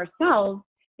do for ourselves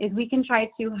is we can try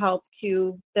to help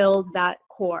to build that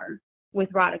core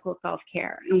with radical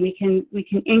self-care, and we can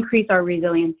increase our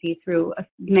resiliency through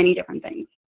many different things.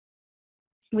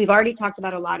 We've already talked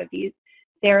about a lot of these: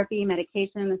 therapy,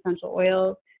 medication, essential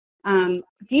oils,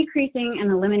 decreasing and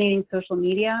eliminating social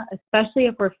media, especially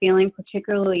if we're feeling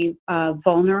particularly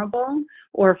vulnerable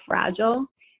or fragile.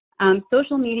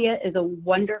 Social media is a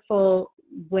wonderful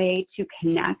way to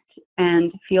connect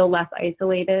and feel less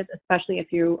isolated, especially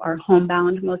if you are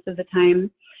homebound most of the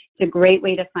time. It's a great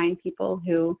way to find people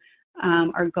who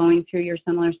are going through your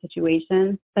similar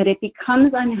situation, but it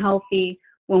becomes unhealthy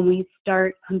when we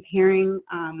start comparing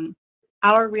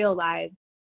our real lives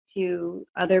to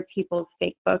other people's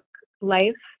Facebook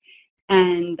life,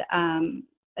 and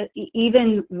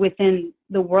even within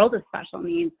the world of special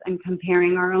needs, and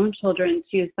comparing our own children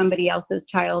to somebody else's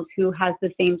child who has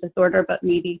the same disorder, but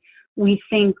maybe we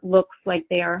think looks like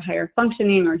they are higher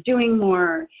functioning or doing more,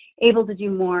 or able to do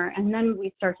more, and then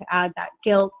we start to add that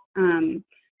guilt,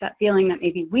 that feeling that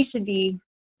maybe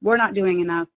we're not doing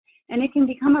enough, and it can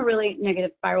become a really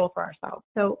negative spiral for ourselves.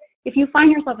 So if you find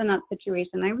yourself in that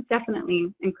situation, I would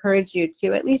definitely encourage you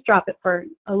to at least drop it for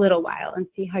a little while and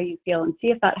see how you feel, and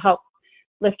see if that helps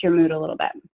lift your mood a little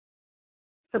bit.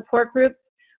 Support groups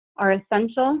are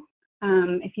essential.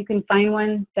 If you can find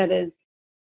one that is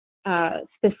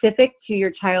specific to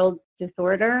your child's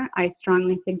disorder, I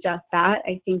strongly suggest that.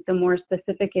 I think the more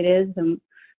specific it is, the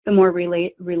more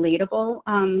relatable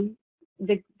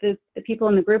the people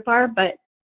in the group are, but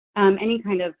any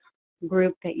kind of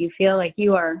group that you feel like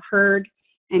you are heard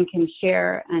and can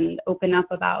share and open up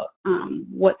about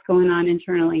what's going on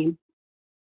internally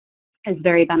is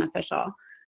very beneficial.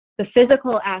 The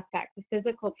physical aspect, the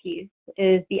physical piece,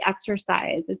 is the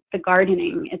exercise, it's the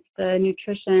gardening, it's the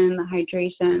nutrition, the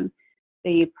hydration,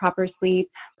 the proper sleep,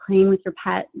 playing with your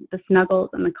pet, the snuggles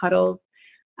and the cuddles.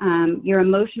 Your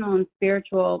emotional and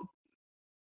spiritual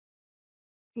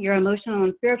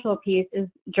piece is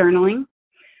journaling.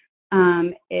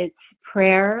 It's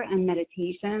prayer and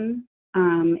meditation.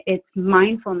 It's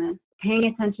mindfulness, paying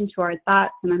attention to our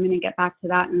thoughts, and I'm going to get back to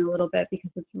that in a little bit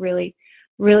because it's really,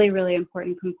 really, really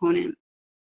important component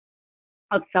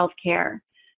of self-care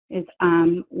is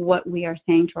what we are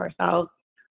saying to ourselves.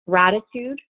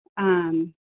 Gratitude.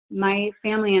 My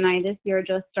family and I this year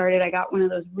just started, I got one of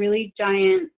those really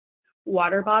giant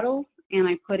water bottles, and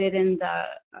I put it in the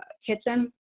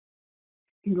kitchen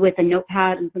with a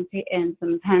notepad and some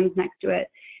pens next to it.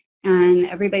 And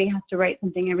everybody has to write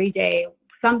something every day,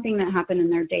 something that happened in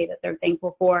their day that they're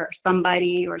thankful for, or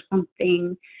somebody or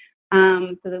something,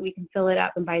 so that we can fill it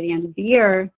up. And by the end of the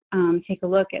year, take a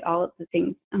look at all of the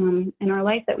things in our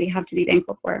life that we have to be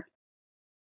thankful for.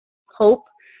 Hope.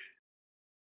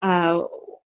 The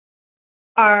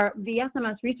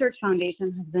SMS Research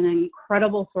Foundation has been an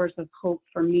incredible source of hope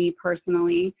for me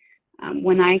personally.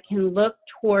 When I can look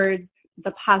towards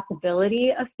the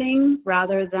possibility of things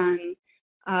rather than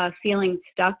feeling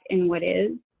stuck in what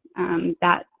is,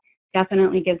 that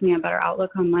definitely gives me a better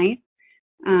outlook on life.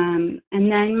 And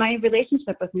then my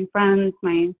relationship with my friends,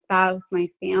 my spouse, my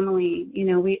family, you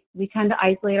know, we tend to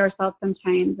isolate ourselves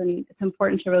sometimes, and it's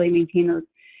important to really maintain those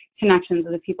connections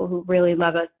with the people who really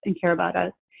love us and care about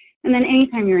us. And then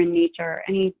anytime you're in nature,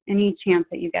 any chance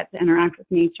that you get to interact with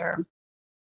nature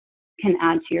can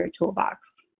add to your toolbox.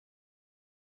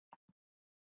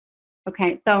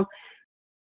 Okay, so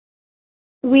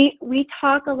we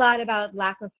talk a lot about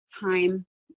lack of time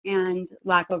and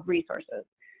lack of resources.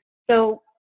 So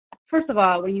first of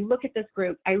all, when you look at this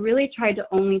group, I really tried to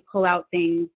only pull out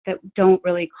things that don't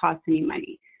really cost any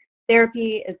money.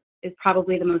 Therapy is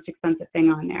probably the most expensive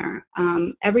thing on there.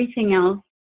 Everything else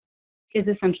is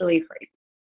essentially free.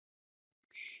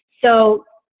 So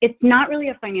it's not really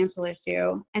a financial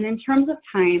issue. And in terms of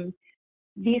time,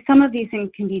 some of these things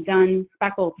can be done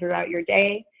speckled throughout your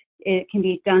day. It can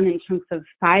be done in chunks of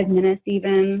 5 minutes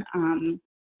even.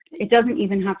 It doesn't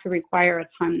even have to require a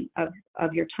ton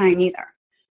of your time either.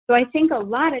 So I think a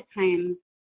lot of times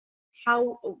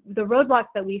how the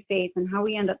roadblocks that we face and how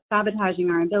we end up sabotaging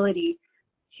our ability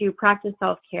to practice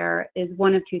self-care is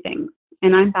one of two things,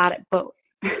 and I'm bad at both.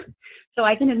 So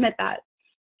I can admit that.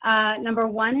 Number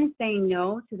one is saying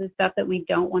no to the stuff that we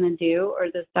don't want to do or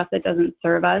the stuff that doesn't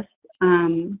serve us.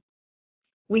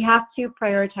 We have to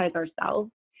prioritize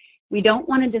ourselves. We don't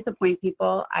want to disappoint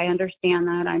people. I understand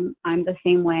that. I'm the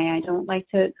same way. I don't like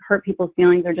to hurt people's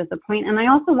feelings or disappoint. And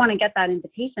I also want to get that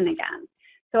invitation again.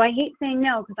 So I hate saying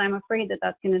no because I'm afraid that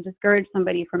that's going to discourage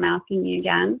somebody from asking me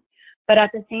again. But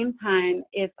at the same time,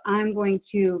 if I'm going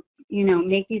to, you know,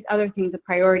 make these other things a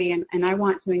priority and I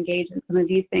want to engage in some of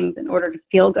these things in order to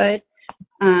feel good,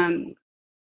 then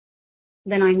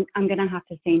I'm going to have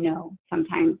to say no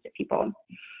sometimes to people.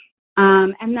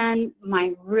 And then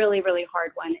my really, really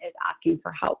hard one is asking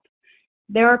for help.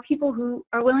 There are people who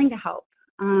are willing to help,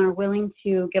 are willing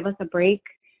to give us a break,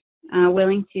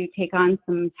 willing to take on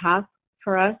some tasks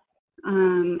for us.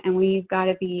 And we've got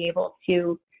to be able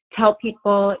to tell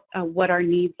people what our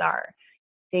needs are.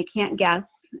 They can't guess.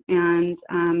 And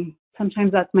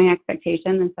sometimes that's my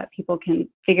expectation, is that people can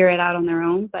figure it out on their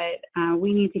own. But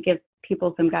we need to give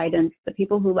people some guidance. The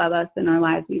people who love us in our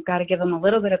lives, we've got to give them a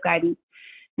little bit of guidance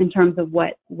in terms of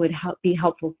what would be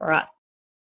helpful for us.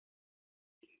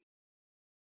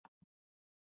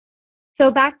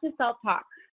 So back to self-talk,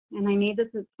 and I made this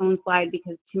its own slide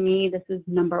because to me this is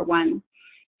number one.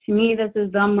 To me this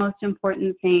is the most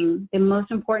important thing, the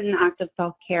most important act of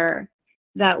self-care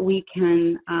that we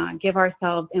can give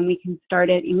ourselves, and we can start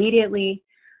it immediately.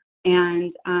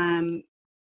 And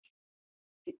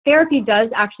therapy does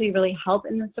actually really help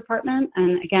in this department.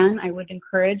 And again, I would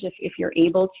encourage, if you're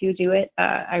able to do it,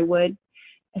 I would,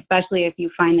 especially if you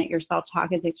find that your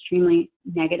self-talk is extremely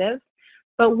negative.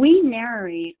 But we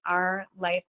narrate our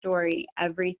life story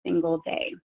every single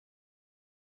day.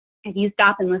 If you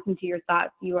stop and listen to your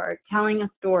thoughts, you are telling a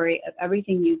story of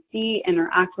everything you see,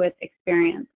 interact with,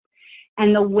 experience.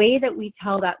 And the way that we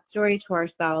tell that story to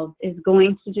ourselves is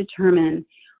going to determine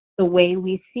the way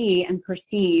we see and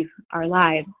perceive our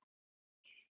lives.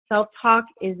 Self-talk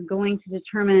is going to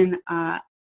determine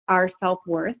our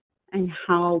self-worth and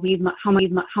how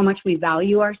much we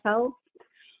value ourselves.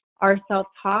 Our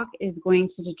self-talk is going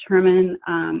to determine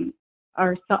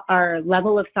our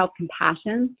level of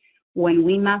self-compassion when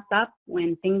we mess up,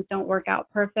 when things don't work out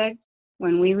perfect,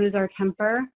 when we lose our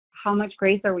temper. How much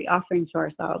grace are we offering to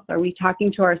ourselves? Are we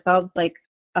talking to ourselves like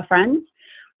a friend?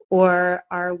 Or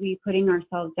are we putting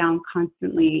ourselves down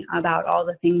constantly about all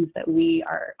the things that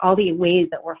all the ways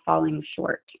that we're falling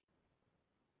short?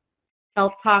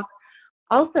 Self-talk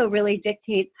also really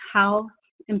dictates how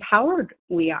empowered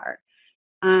we are.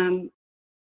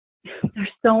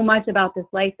 There's so much about this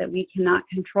life that we cannot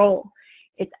control.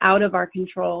 It's out of our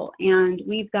control, and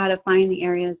we've got to find the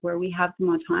areas where we have some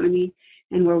autonomy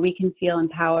and where we can feel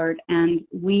empowered. And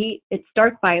it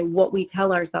starts by what we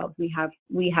tell ourselves we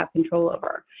have control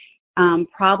over.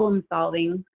 Problem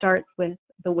solving starts with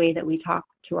the way that we talk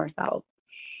to ourselves.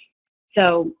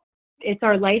 So it's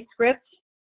our life script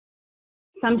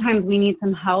sometimes we need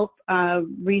some help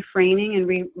reframing and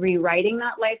rewriting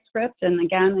that life script. And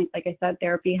again, like I said,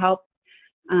 therapy helps,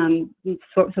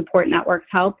 support networks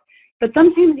help. But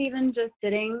sometimes even just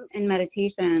sitting in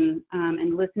meditation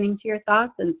and listening to your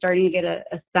thoughts and starting to get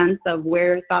a sense of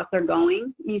where your thoughts are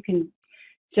going, you can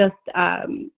just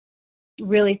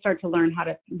really start to learn how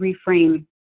to reframe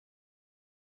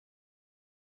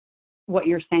what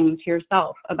you're saying to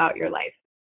yourself about your life.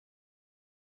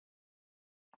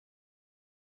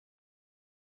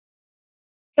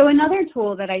 So another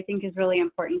tool that I think is really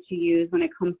important to use when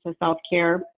it comes to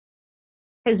self-care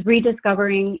is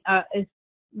rediscovering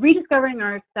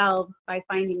ourselves by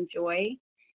finding joy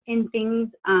in things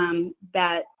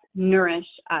that nourish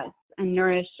us and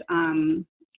nourish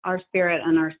our spirit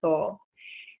and our soul.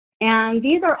 And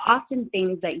these are often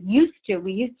things that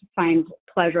we used to find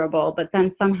pleasurable, but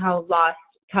then somehow lost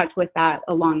touch with that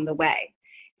along the way.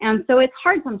 And so it's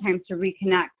hard sometimes to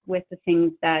reconnect with the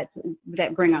things that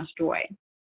bring us joy.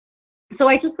 So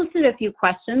I just listed a few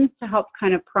questions to help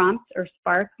kind of prompt or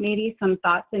spark maybe some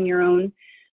thoughts in your own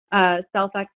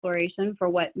self-exploration for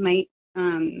what might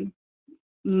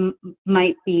be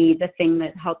the thing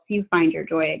that helps you find your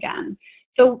joy again.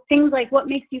 So things like, what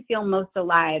makes you feel most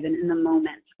alive and in the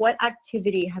moment? What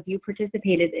activity have you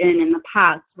participated in the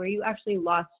past where you actually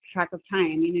lost track of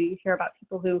time? You know, you hear about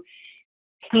people who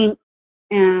paint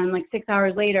and like 6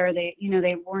 hours later, they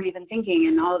weren't even thinking,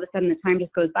 and all of a sudden the time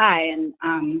just goes by, and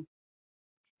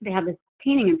they have this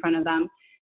painting in front of them.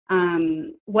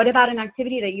 What about an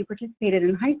activity that you participated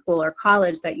in high school or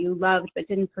college that you loved but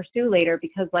didn't pursue later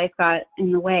because life got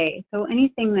in the way? So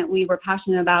anything that we were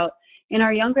passionate about in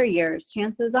our younger years,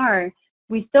 chances are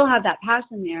we still have that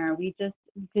passion there. We just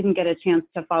didn't get a chance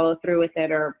to follow through with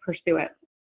it or pursue it.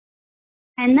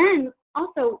 And then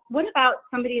also, what about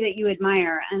somebody that you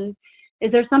admire? And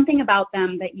is there something about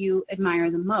them that you admire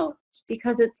the most?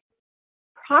 Because it's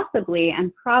possibly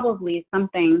and probably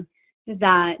something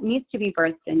that needs to be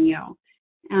birthed in you.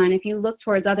 And if you look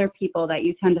towards other people that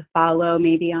you tend to follow,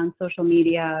 maybe on social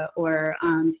media, or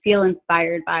feel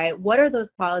inspired by, what are those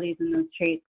qualities and those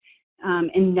traits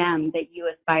in them that you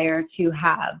aspire to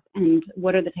have? And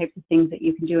what are the types of things that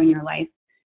you can do in your life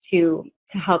to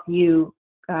help you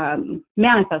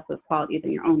manifest those qualities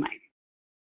in your own life?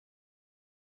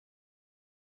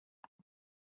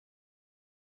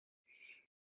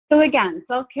 So again,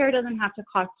 self-care doesn't have to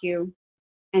cost you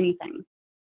anything.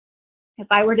 If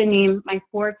I were to name my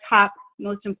 4 top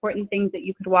most important things that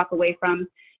you could walk away from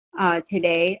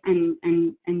today and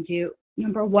do,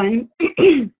 number 1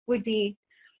 would be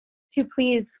to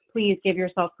please give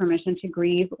yourself permission to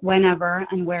grieve whenever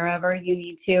and wherever you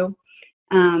need to,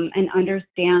 and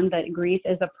understand that grief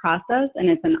is a process, and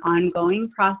it's an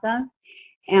ongoing process,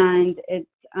 and it's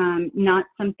not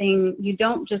something, you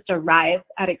don't just arrive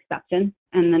at acceptance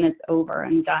and then it's over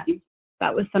and done.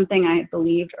 That was something I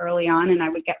believed early on, and I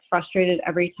would get frustrated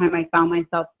every time I found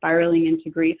myself spiraling into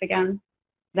grief again.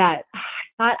 That I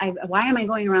thought, why am I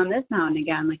going around this now and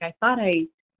again? Like, I thought I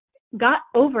got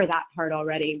over that part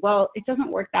already. Well, it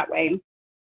doesn't work that way.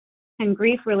 And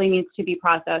grief really needs to be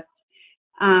processed.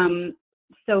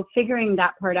 So figuring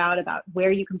that part out about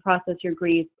where you can process your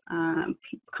grief,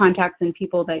 contacts and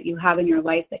people that you have in your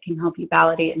life that can help you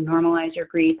validate and normalize your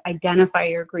grief, identify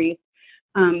your grief,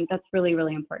 that's really,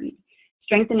 really important.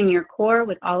 Strengthening your core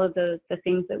with all of the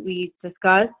things that we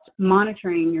discussed,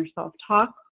 monitoring your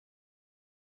self-talk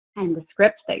and the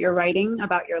script that you're writing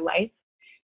about your life,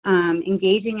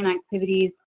 engaging in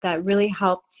activities that really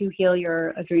help to heal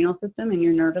your adrenal system and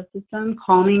your nervous system,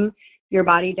 calming your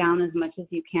body down as much as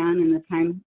you can in the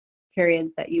time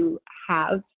periods that you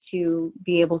have to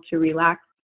be able to relax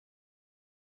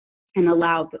and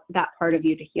allow that part of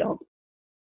you to heal.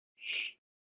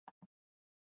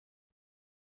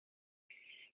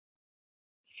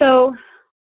 So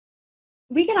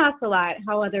we get asked a lot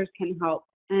how others can help,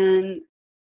 and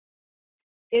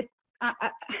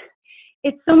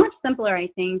it's so much simpler, I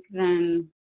think, than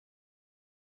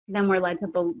we're led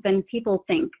to, than people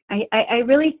think. I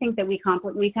really think that we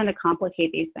tend to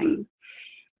complicate these things.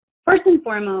 First and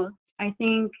foremost, I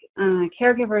think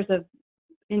caregivers of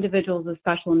individuals with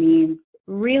special needs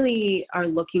really are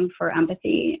looking for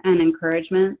empathy and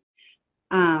encouragement.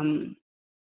 We're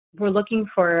looking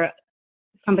for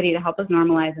somebody to help us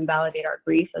normalize and validate our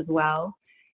grief as well.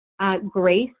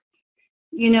 Grace,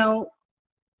 you know,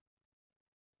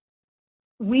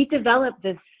 we develop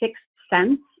this sixth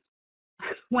sense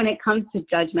when it comes to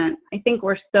judgment. I think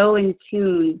we're so in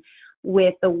tune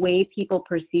with the way people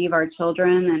perceive our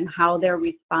children and how they're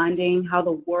responding, how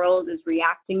the world is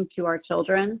reacting to our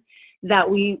children, that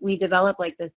we develop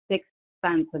like this sixth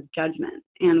sense of judgment,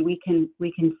 and we can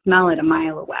smell it a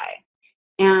mile away.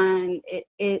 And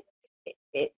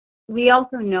we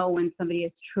also know when somebody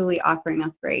is truly offering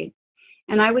us grace.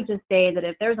 And I would just say that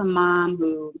if there's a mom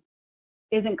who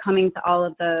isn't coming to all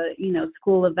of the,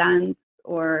 school events,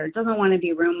 or doesn't want to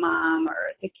be room mom,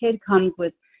 or the kid comes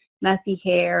with messy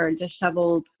hair or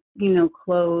disheveled,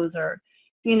 clothes, or,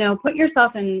 put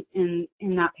yourself in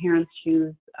that parent's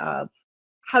shoes of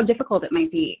how difficult it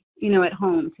might be, at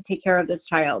home to take care of this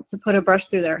child, to put a brush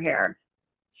through their hair,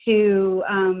 to,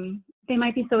 they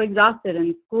might be so exhausted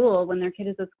in school when their kid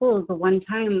is at school is the one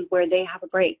time where they have a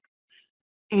break.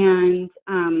 And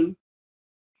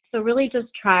so really just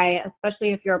try,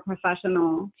 especially if you're a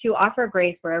professional, to offer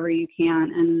grace wherever you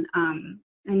can,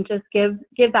 and just give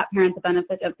that parent the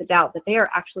benefit of the doubt that they are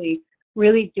actually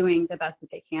really doing the best that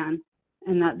they can,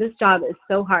 and that this job is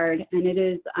so hard, and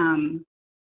it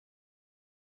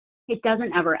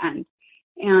doesn't ever end.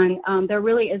 And there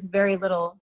really is very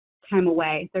little time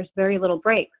away. There's very little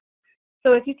breaks.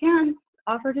 So if you can,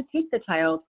 offer to take the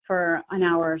child for an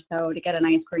hour or so to get an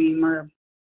ice cream or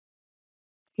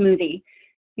smoothie.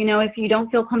 If you don't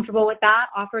feel comfortable with that,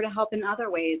 offer to help in other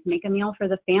ways. Make a meal for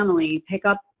the family. Pick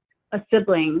up a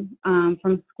sibling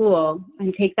from school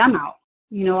and take them out.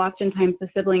 Oftentimes the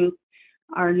siblings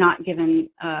are not given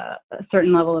a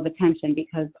certain level of attention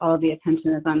because all of the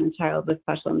attention is on the child with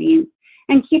special needs.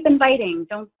 And keep inviting.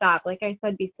 Don't stop. Like I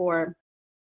said before,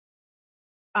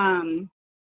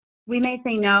 we may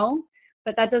say no,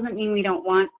 but that doesn't mean we don't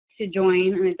want to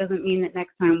join, and it doesn't mean that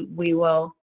next time we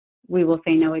will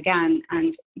say no again.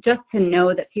 And just to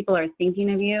know that people are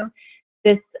thinking of you,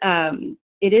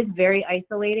 it is very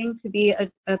isolating to be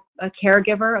a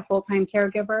caregiver, a full-time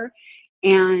caregiver,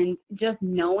 and just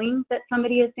knowing that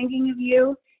somebody is thinking of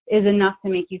you is enough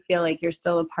to make you feel like you're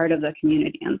still a part of the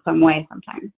community in some way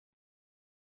sometimes.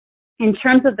 In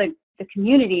terms of the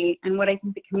community and what I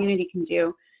think the community can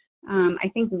do, I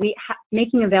think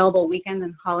making available weekend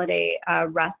and holiday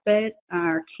respite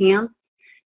or camps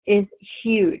is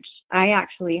huge. I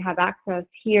actually have access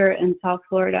here in South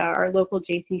Florida. Our local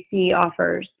JCC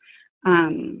offers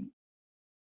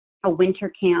a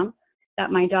winter camp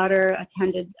that my daughter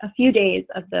attended a few days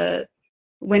of the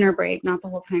winter break, not the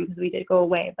whole time because we did go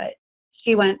away, but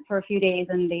she went for a few days,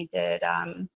 and they did,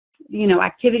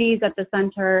 activities at the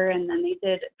center, and then they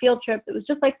did field trips. It was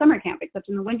just like summer camp, except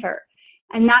in the winter.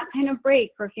 And that kind of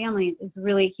break for families is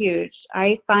really huge.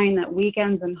 I find that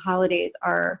weekends and holidays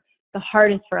are the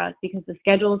hardest for us because the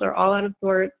schedules are all out of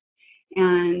sorts,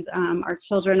 and our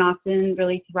children often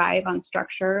really thrive on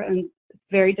structure, and it's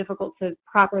very difficult to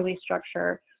properly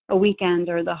structure a weekend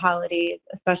or the holidays,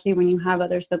 especially when you have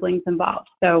other siblings involved.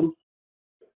 So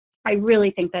I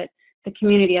really think that the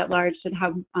community at large should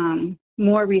have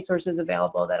more resources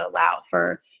available that allow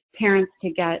for parents to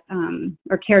get,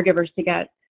 or caregivers to get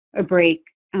a break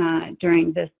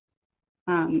during this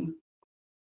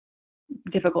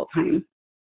difficult time.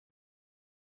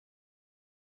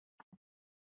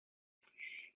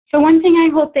 So one thing I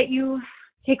hope that you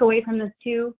take away from this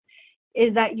too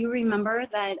is that you remember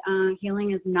that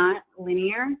healing is not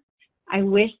linear. I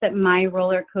wish that my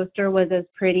roller coaster was as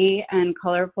pretty and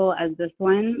colorful as this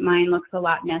one. Mine looks a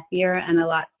lot messier and a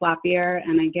lot sloppier,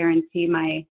 and I guarantee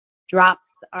my drops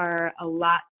are a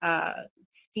lot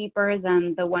steeper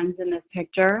than the ones in this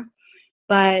picture.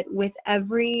 But with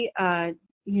every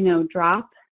drop,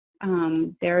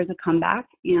 there is a comeback,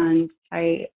 and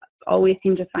I always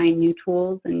seem to find new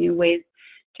tools and new ways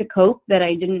to cope that I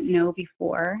didn't know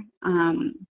before.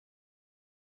 And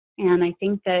I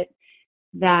think that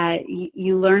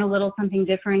you learn a little something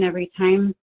different every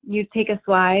time you take a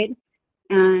slide,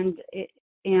 and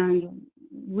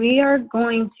we are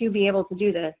going to be able to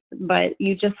do this, but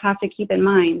you just have to keep in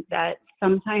mind that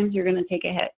sometimes you're going to take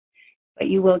a hit, but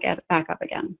you will get back up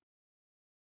again.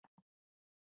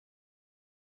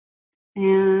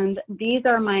 And these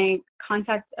are my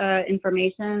contact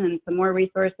information and some more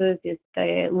resources. It's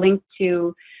the link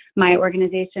to my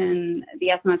organization,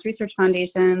 the SMOS Research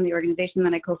Foundation, the organization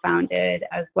that I co-founded,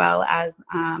 as well as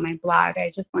my blog.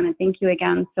 I just want to thank you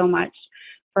again so much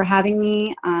for having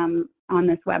me on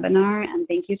this webinar, and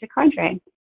thank you to Cadre.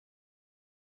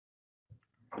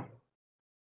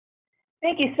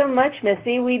 Thank you so much,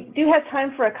 Missy. We do have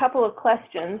time for a couple of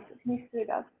questions. Can you see it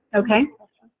up? Okay.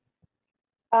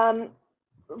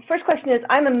 First question is,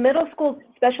 I'm a middle school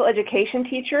special education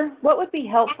teacher. What would be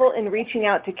helpful in reaching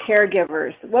out to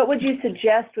caregivers? What would you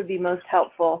suggest would be most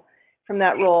helpful from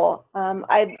that role?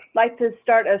 I'd like to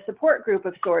start a support group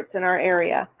of sorts in our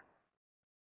area.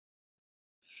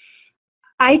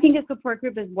 I think a support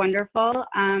group is wonderful.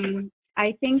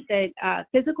 I think that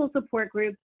physical support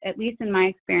groups, at least in my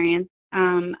experience,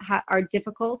 are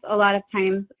difficult a lot of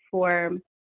times for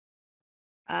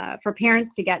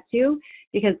parents to get to,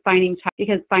 because finding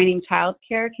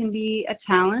childcare can be a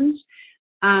challenge.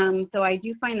 So I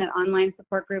do find that online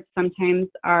support groups sometimes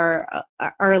are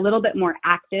a little bit more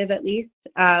active, at least.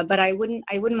 But I wouldn't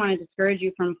want to discourage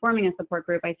you from forming a support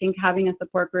group. I think having a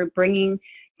support group, bringing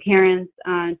parents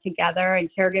together and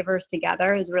caregivers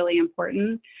together, is really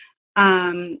important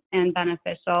and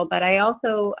beneficial. But I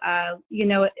also, you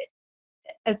know,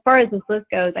 as far as this list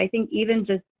goes, I think even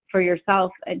just for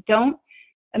yourself, don't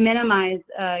minimize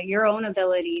your own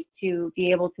ability to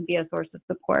be able to be a source of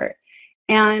support.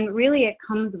 And really, it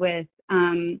comes with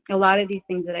a lot of these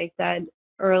things that I said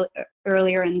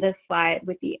earlier in this slide,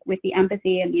 with the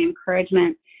empathy and the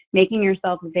encouragement, making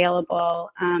yourself available,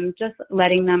 just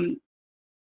letting them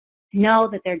know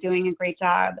that they're doing a great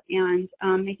job, and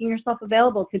making yourself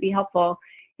available to be helpful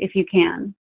if you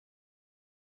can.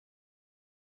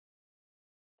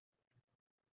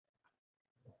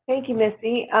 Thank you,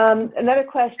 Missy. Another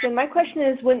question. My question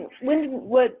is,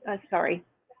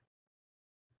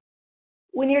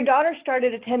 when your daughter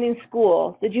started attending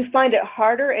school, did you find it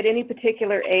harder at any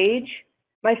particular age?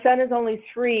 My son is only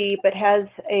 3, but has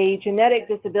a genetic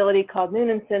disability called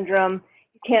Noonan syndrome.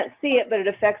 You can't see it, but it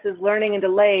affects his learning and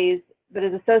delays, but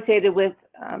is associated with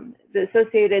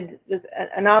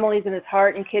anomalies in his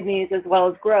heart and kidneys, as well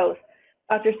as growth.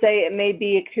 Doctors say it may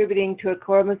be contributed to a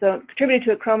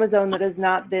chromosome that has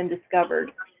not been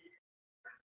discovered.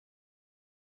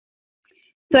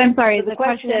 So I'm sorry. So the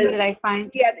question is, did I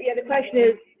find? Yeah. The question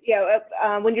is,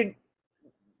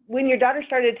 when your daughter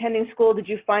started attending school, did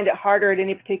you find it harder at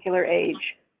any particular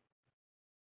age?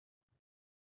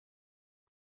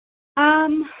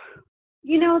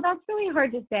 You know, that's really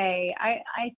hard to say.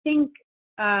 I think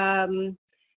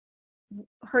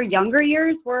her younger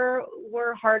years were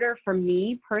harder for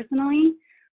me personally,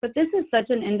 but this is such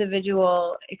an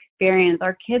individual experience.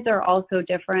 Our kids are all so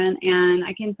different, and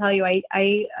I can tell you,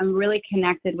 I am really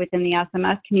connected within the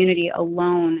SMS community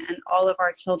alone, and all of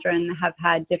our children have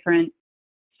had different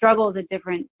struggles at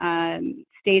different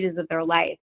stages of their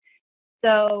life.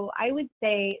 So I would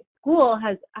say school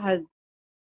has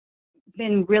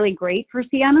been really great for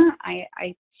Sienna.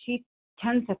 She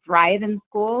tends to thrive in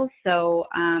school, so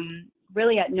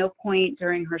really at no point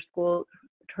during her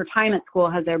time at school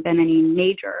has there been any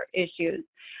major issues.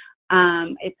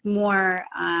 It's more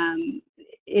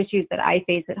issues that I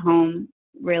face at home,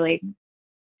 really.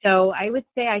 So I would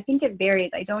say, I think it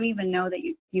varies. I don't even know that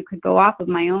you could go off of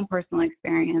my own personal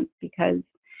experience, because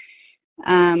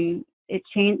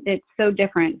it's so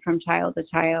different from child to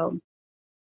child.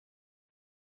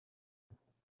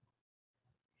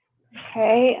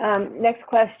 Okay, next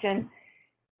question.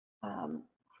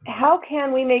 How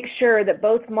can we make sure that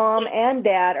both mom and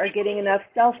dad are getting enough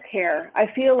self-care? I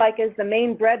feel like as the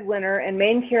main breadwinner and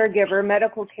main caregiver,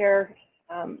 medical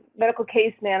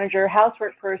case manager,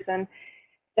 housework person,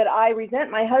 that I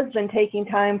resent my husband taking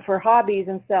time for hobbies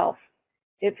and self.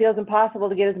 It feels impossible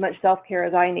to get as much self-care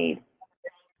as I need.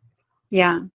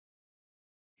 Yeah,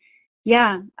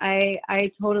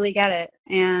 I totally get it.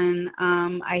 And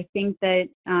I think that,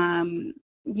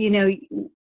 you know,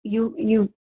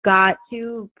 you got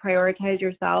to prioritize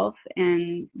yourself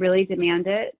and really demand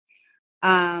it.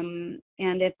 And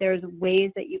if there's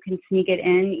ways that you can sneak it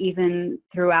in even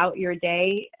throughout your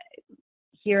day,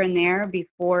 here and there,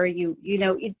 before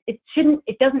it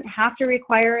doesn't have to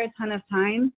require a ton of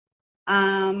time.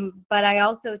 But I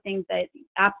also think that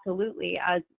absolutely,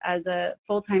 as a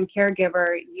full-time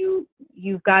caregiver,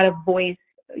 you've got to voice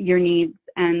your needs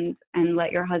and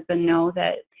let your husband know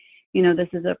that, you know, this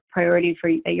is a priority for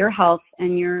your health,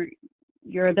 and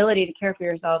your ability to care for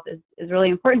yourself is really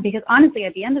important, because honestly,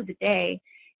 at the end of the day,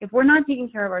 if we're not taking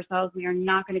care of ourselves, we are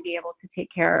not going to be able to take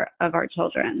care of our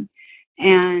children.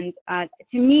 And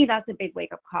to me, that's a big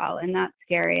wake-up call, and that's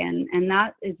scary. And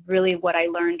that is really what I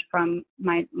learned from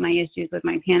my issues with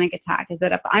my panic attack, is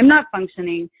that if I'm not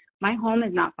functioning, my home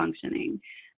is not functioning.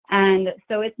 And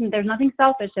so there's nothing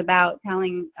selfish about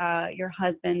telling your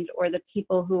husband or the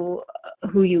people who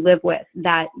you live with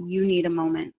that you need a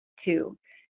moment to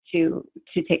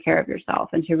take care of yourself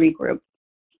and to regroup.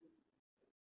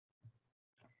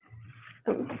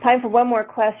 Time for one more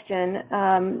question.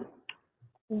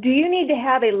 Do you need to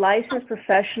have a licensed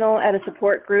professional at a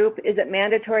support group? Is it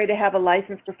mandatory to have a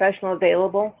licensed professional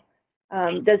available?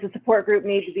 Does the support group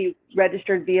need to be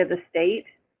registered via the state?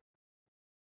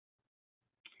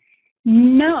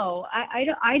 No,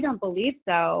 I don't believe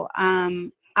so.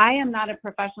 I am not a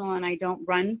professional, and I don't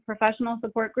run professional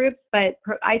support groups, but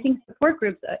I think support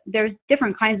groups, there's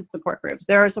different kinds of support groups.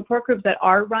 There are support groups that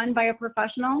are run by a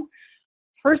professional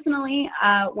Personally,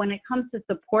 when it comes to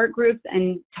support groups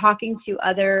and talking to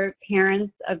other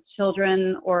parents of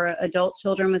children or adult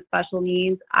children with special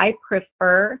needs, I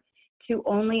prefer to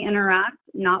only interact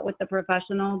not with the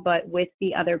professional, but with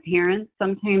the other parents.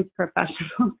 Sometimes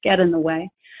professionals get in the way,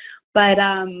 but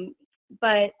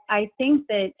I think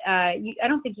that I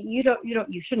don't think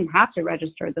you shouldn't have to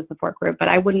register the support group. But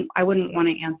I wouldn't want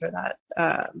to answer that.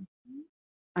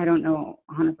 I don't know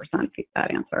 100%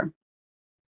 that answer.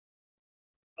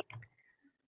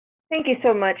 Thank you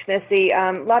so much, Missy.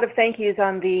 A lot of thank yous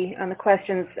on the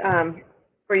questions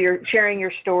for your sharing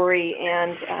your story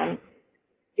and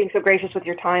being so gracious with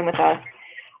your time with us.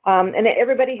 And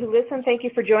everybody who listened, thank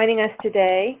you for joining us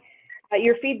today.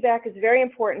 Your feedback is very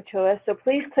important to us, so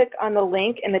please click on the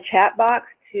link in the chat box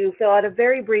to fill out a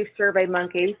very brief survey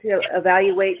monkey to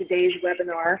evaluate today's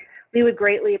webinar. We would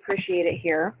greatly appreciate it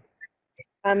here.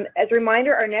 As a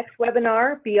reminder, our next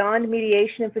webinar, Beyond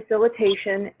Mediation and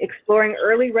Facilitation, Exploring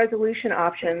Early Resolution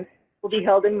Options, will be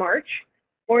held in March.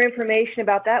 More information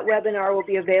about that webinar will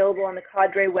be available on the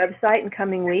Cadre website in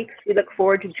coming weeks. We look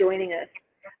forward to joining us.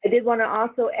 I did want to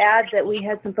also add that we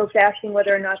had some folks asking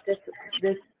whether or not this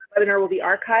webinar will be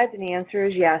archived, and the answer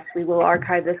is yes. We will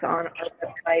archive this on our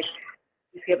website.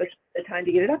 Just give us the time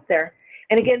to get it up there.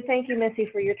 And again, thank you, Missy,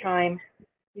 for your time.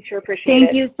 We sure appreciate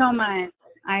it. Thank you so much.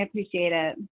 I appreciate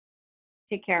it.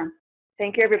 Take care.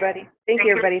 Thank you, everybody. Thank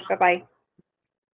you, everybody. Bye-bye.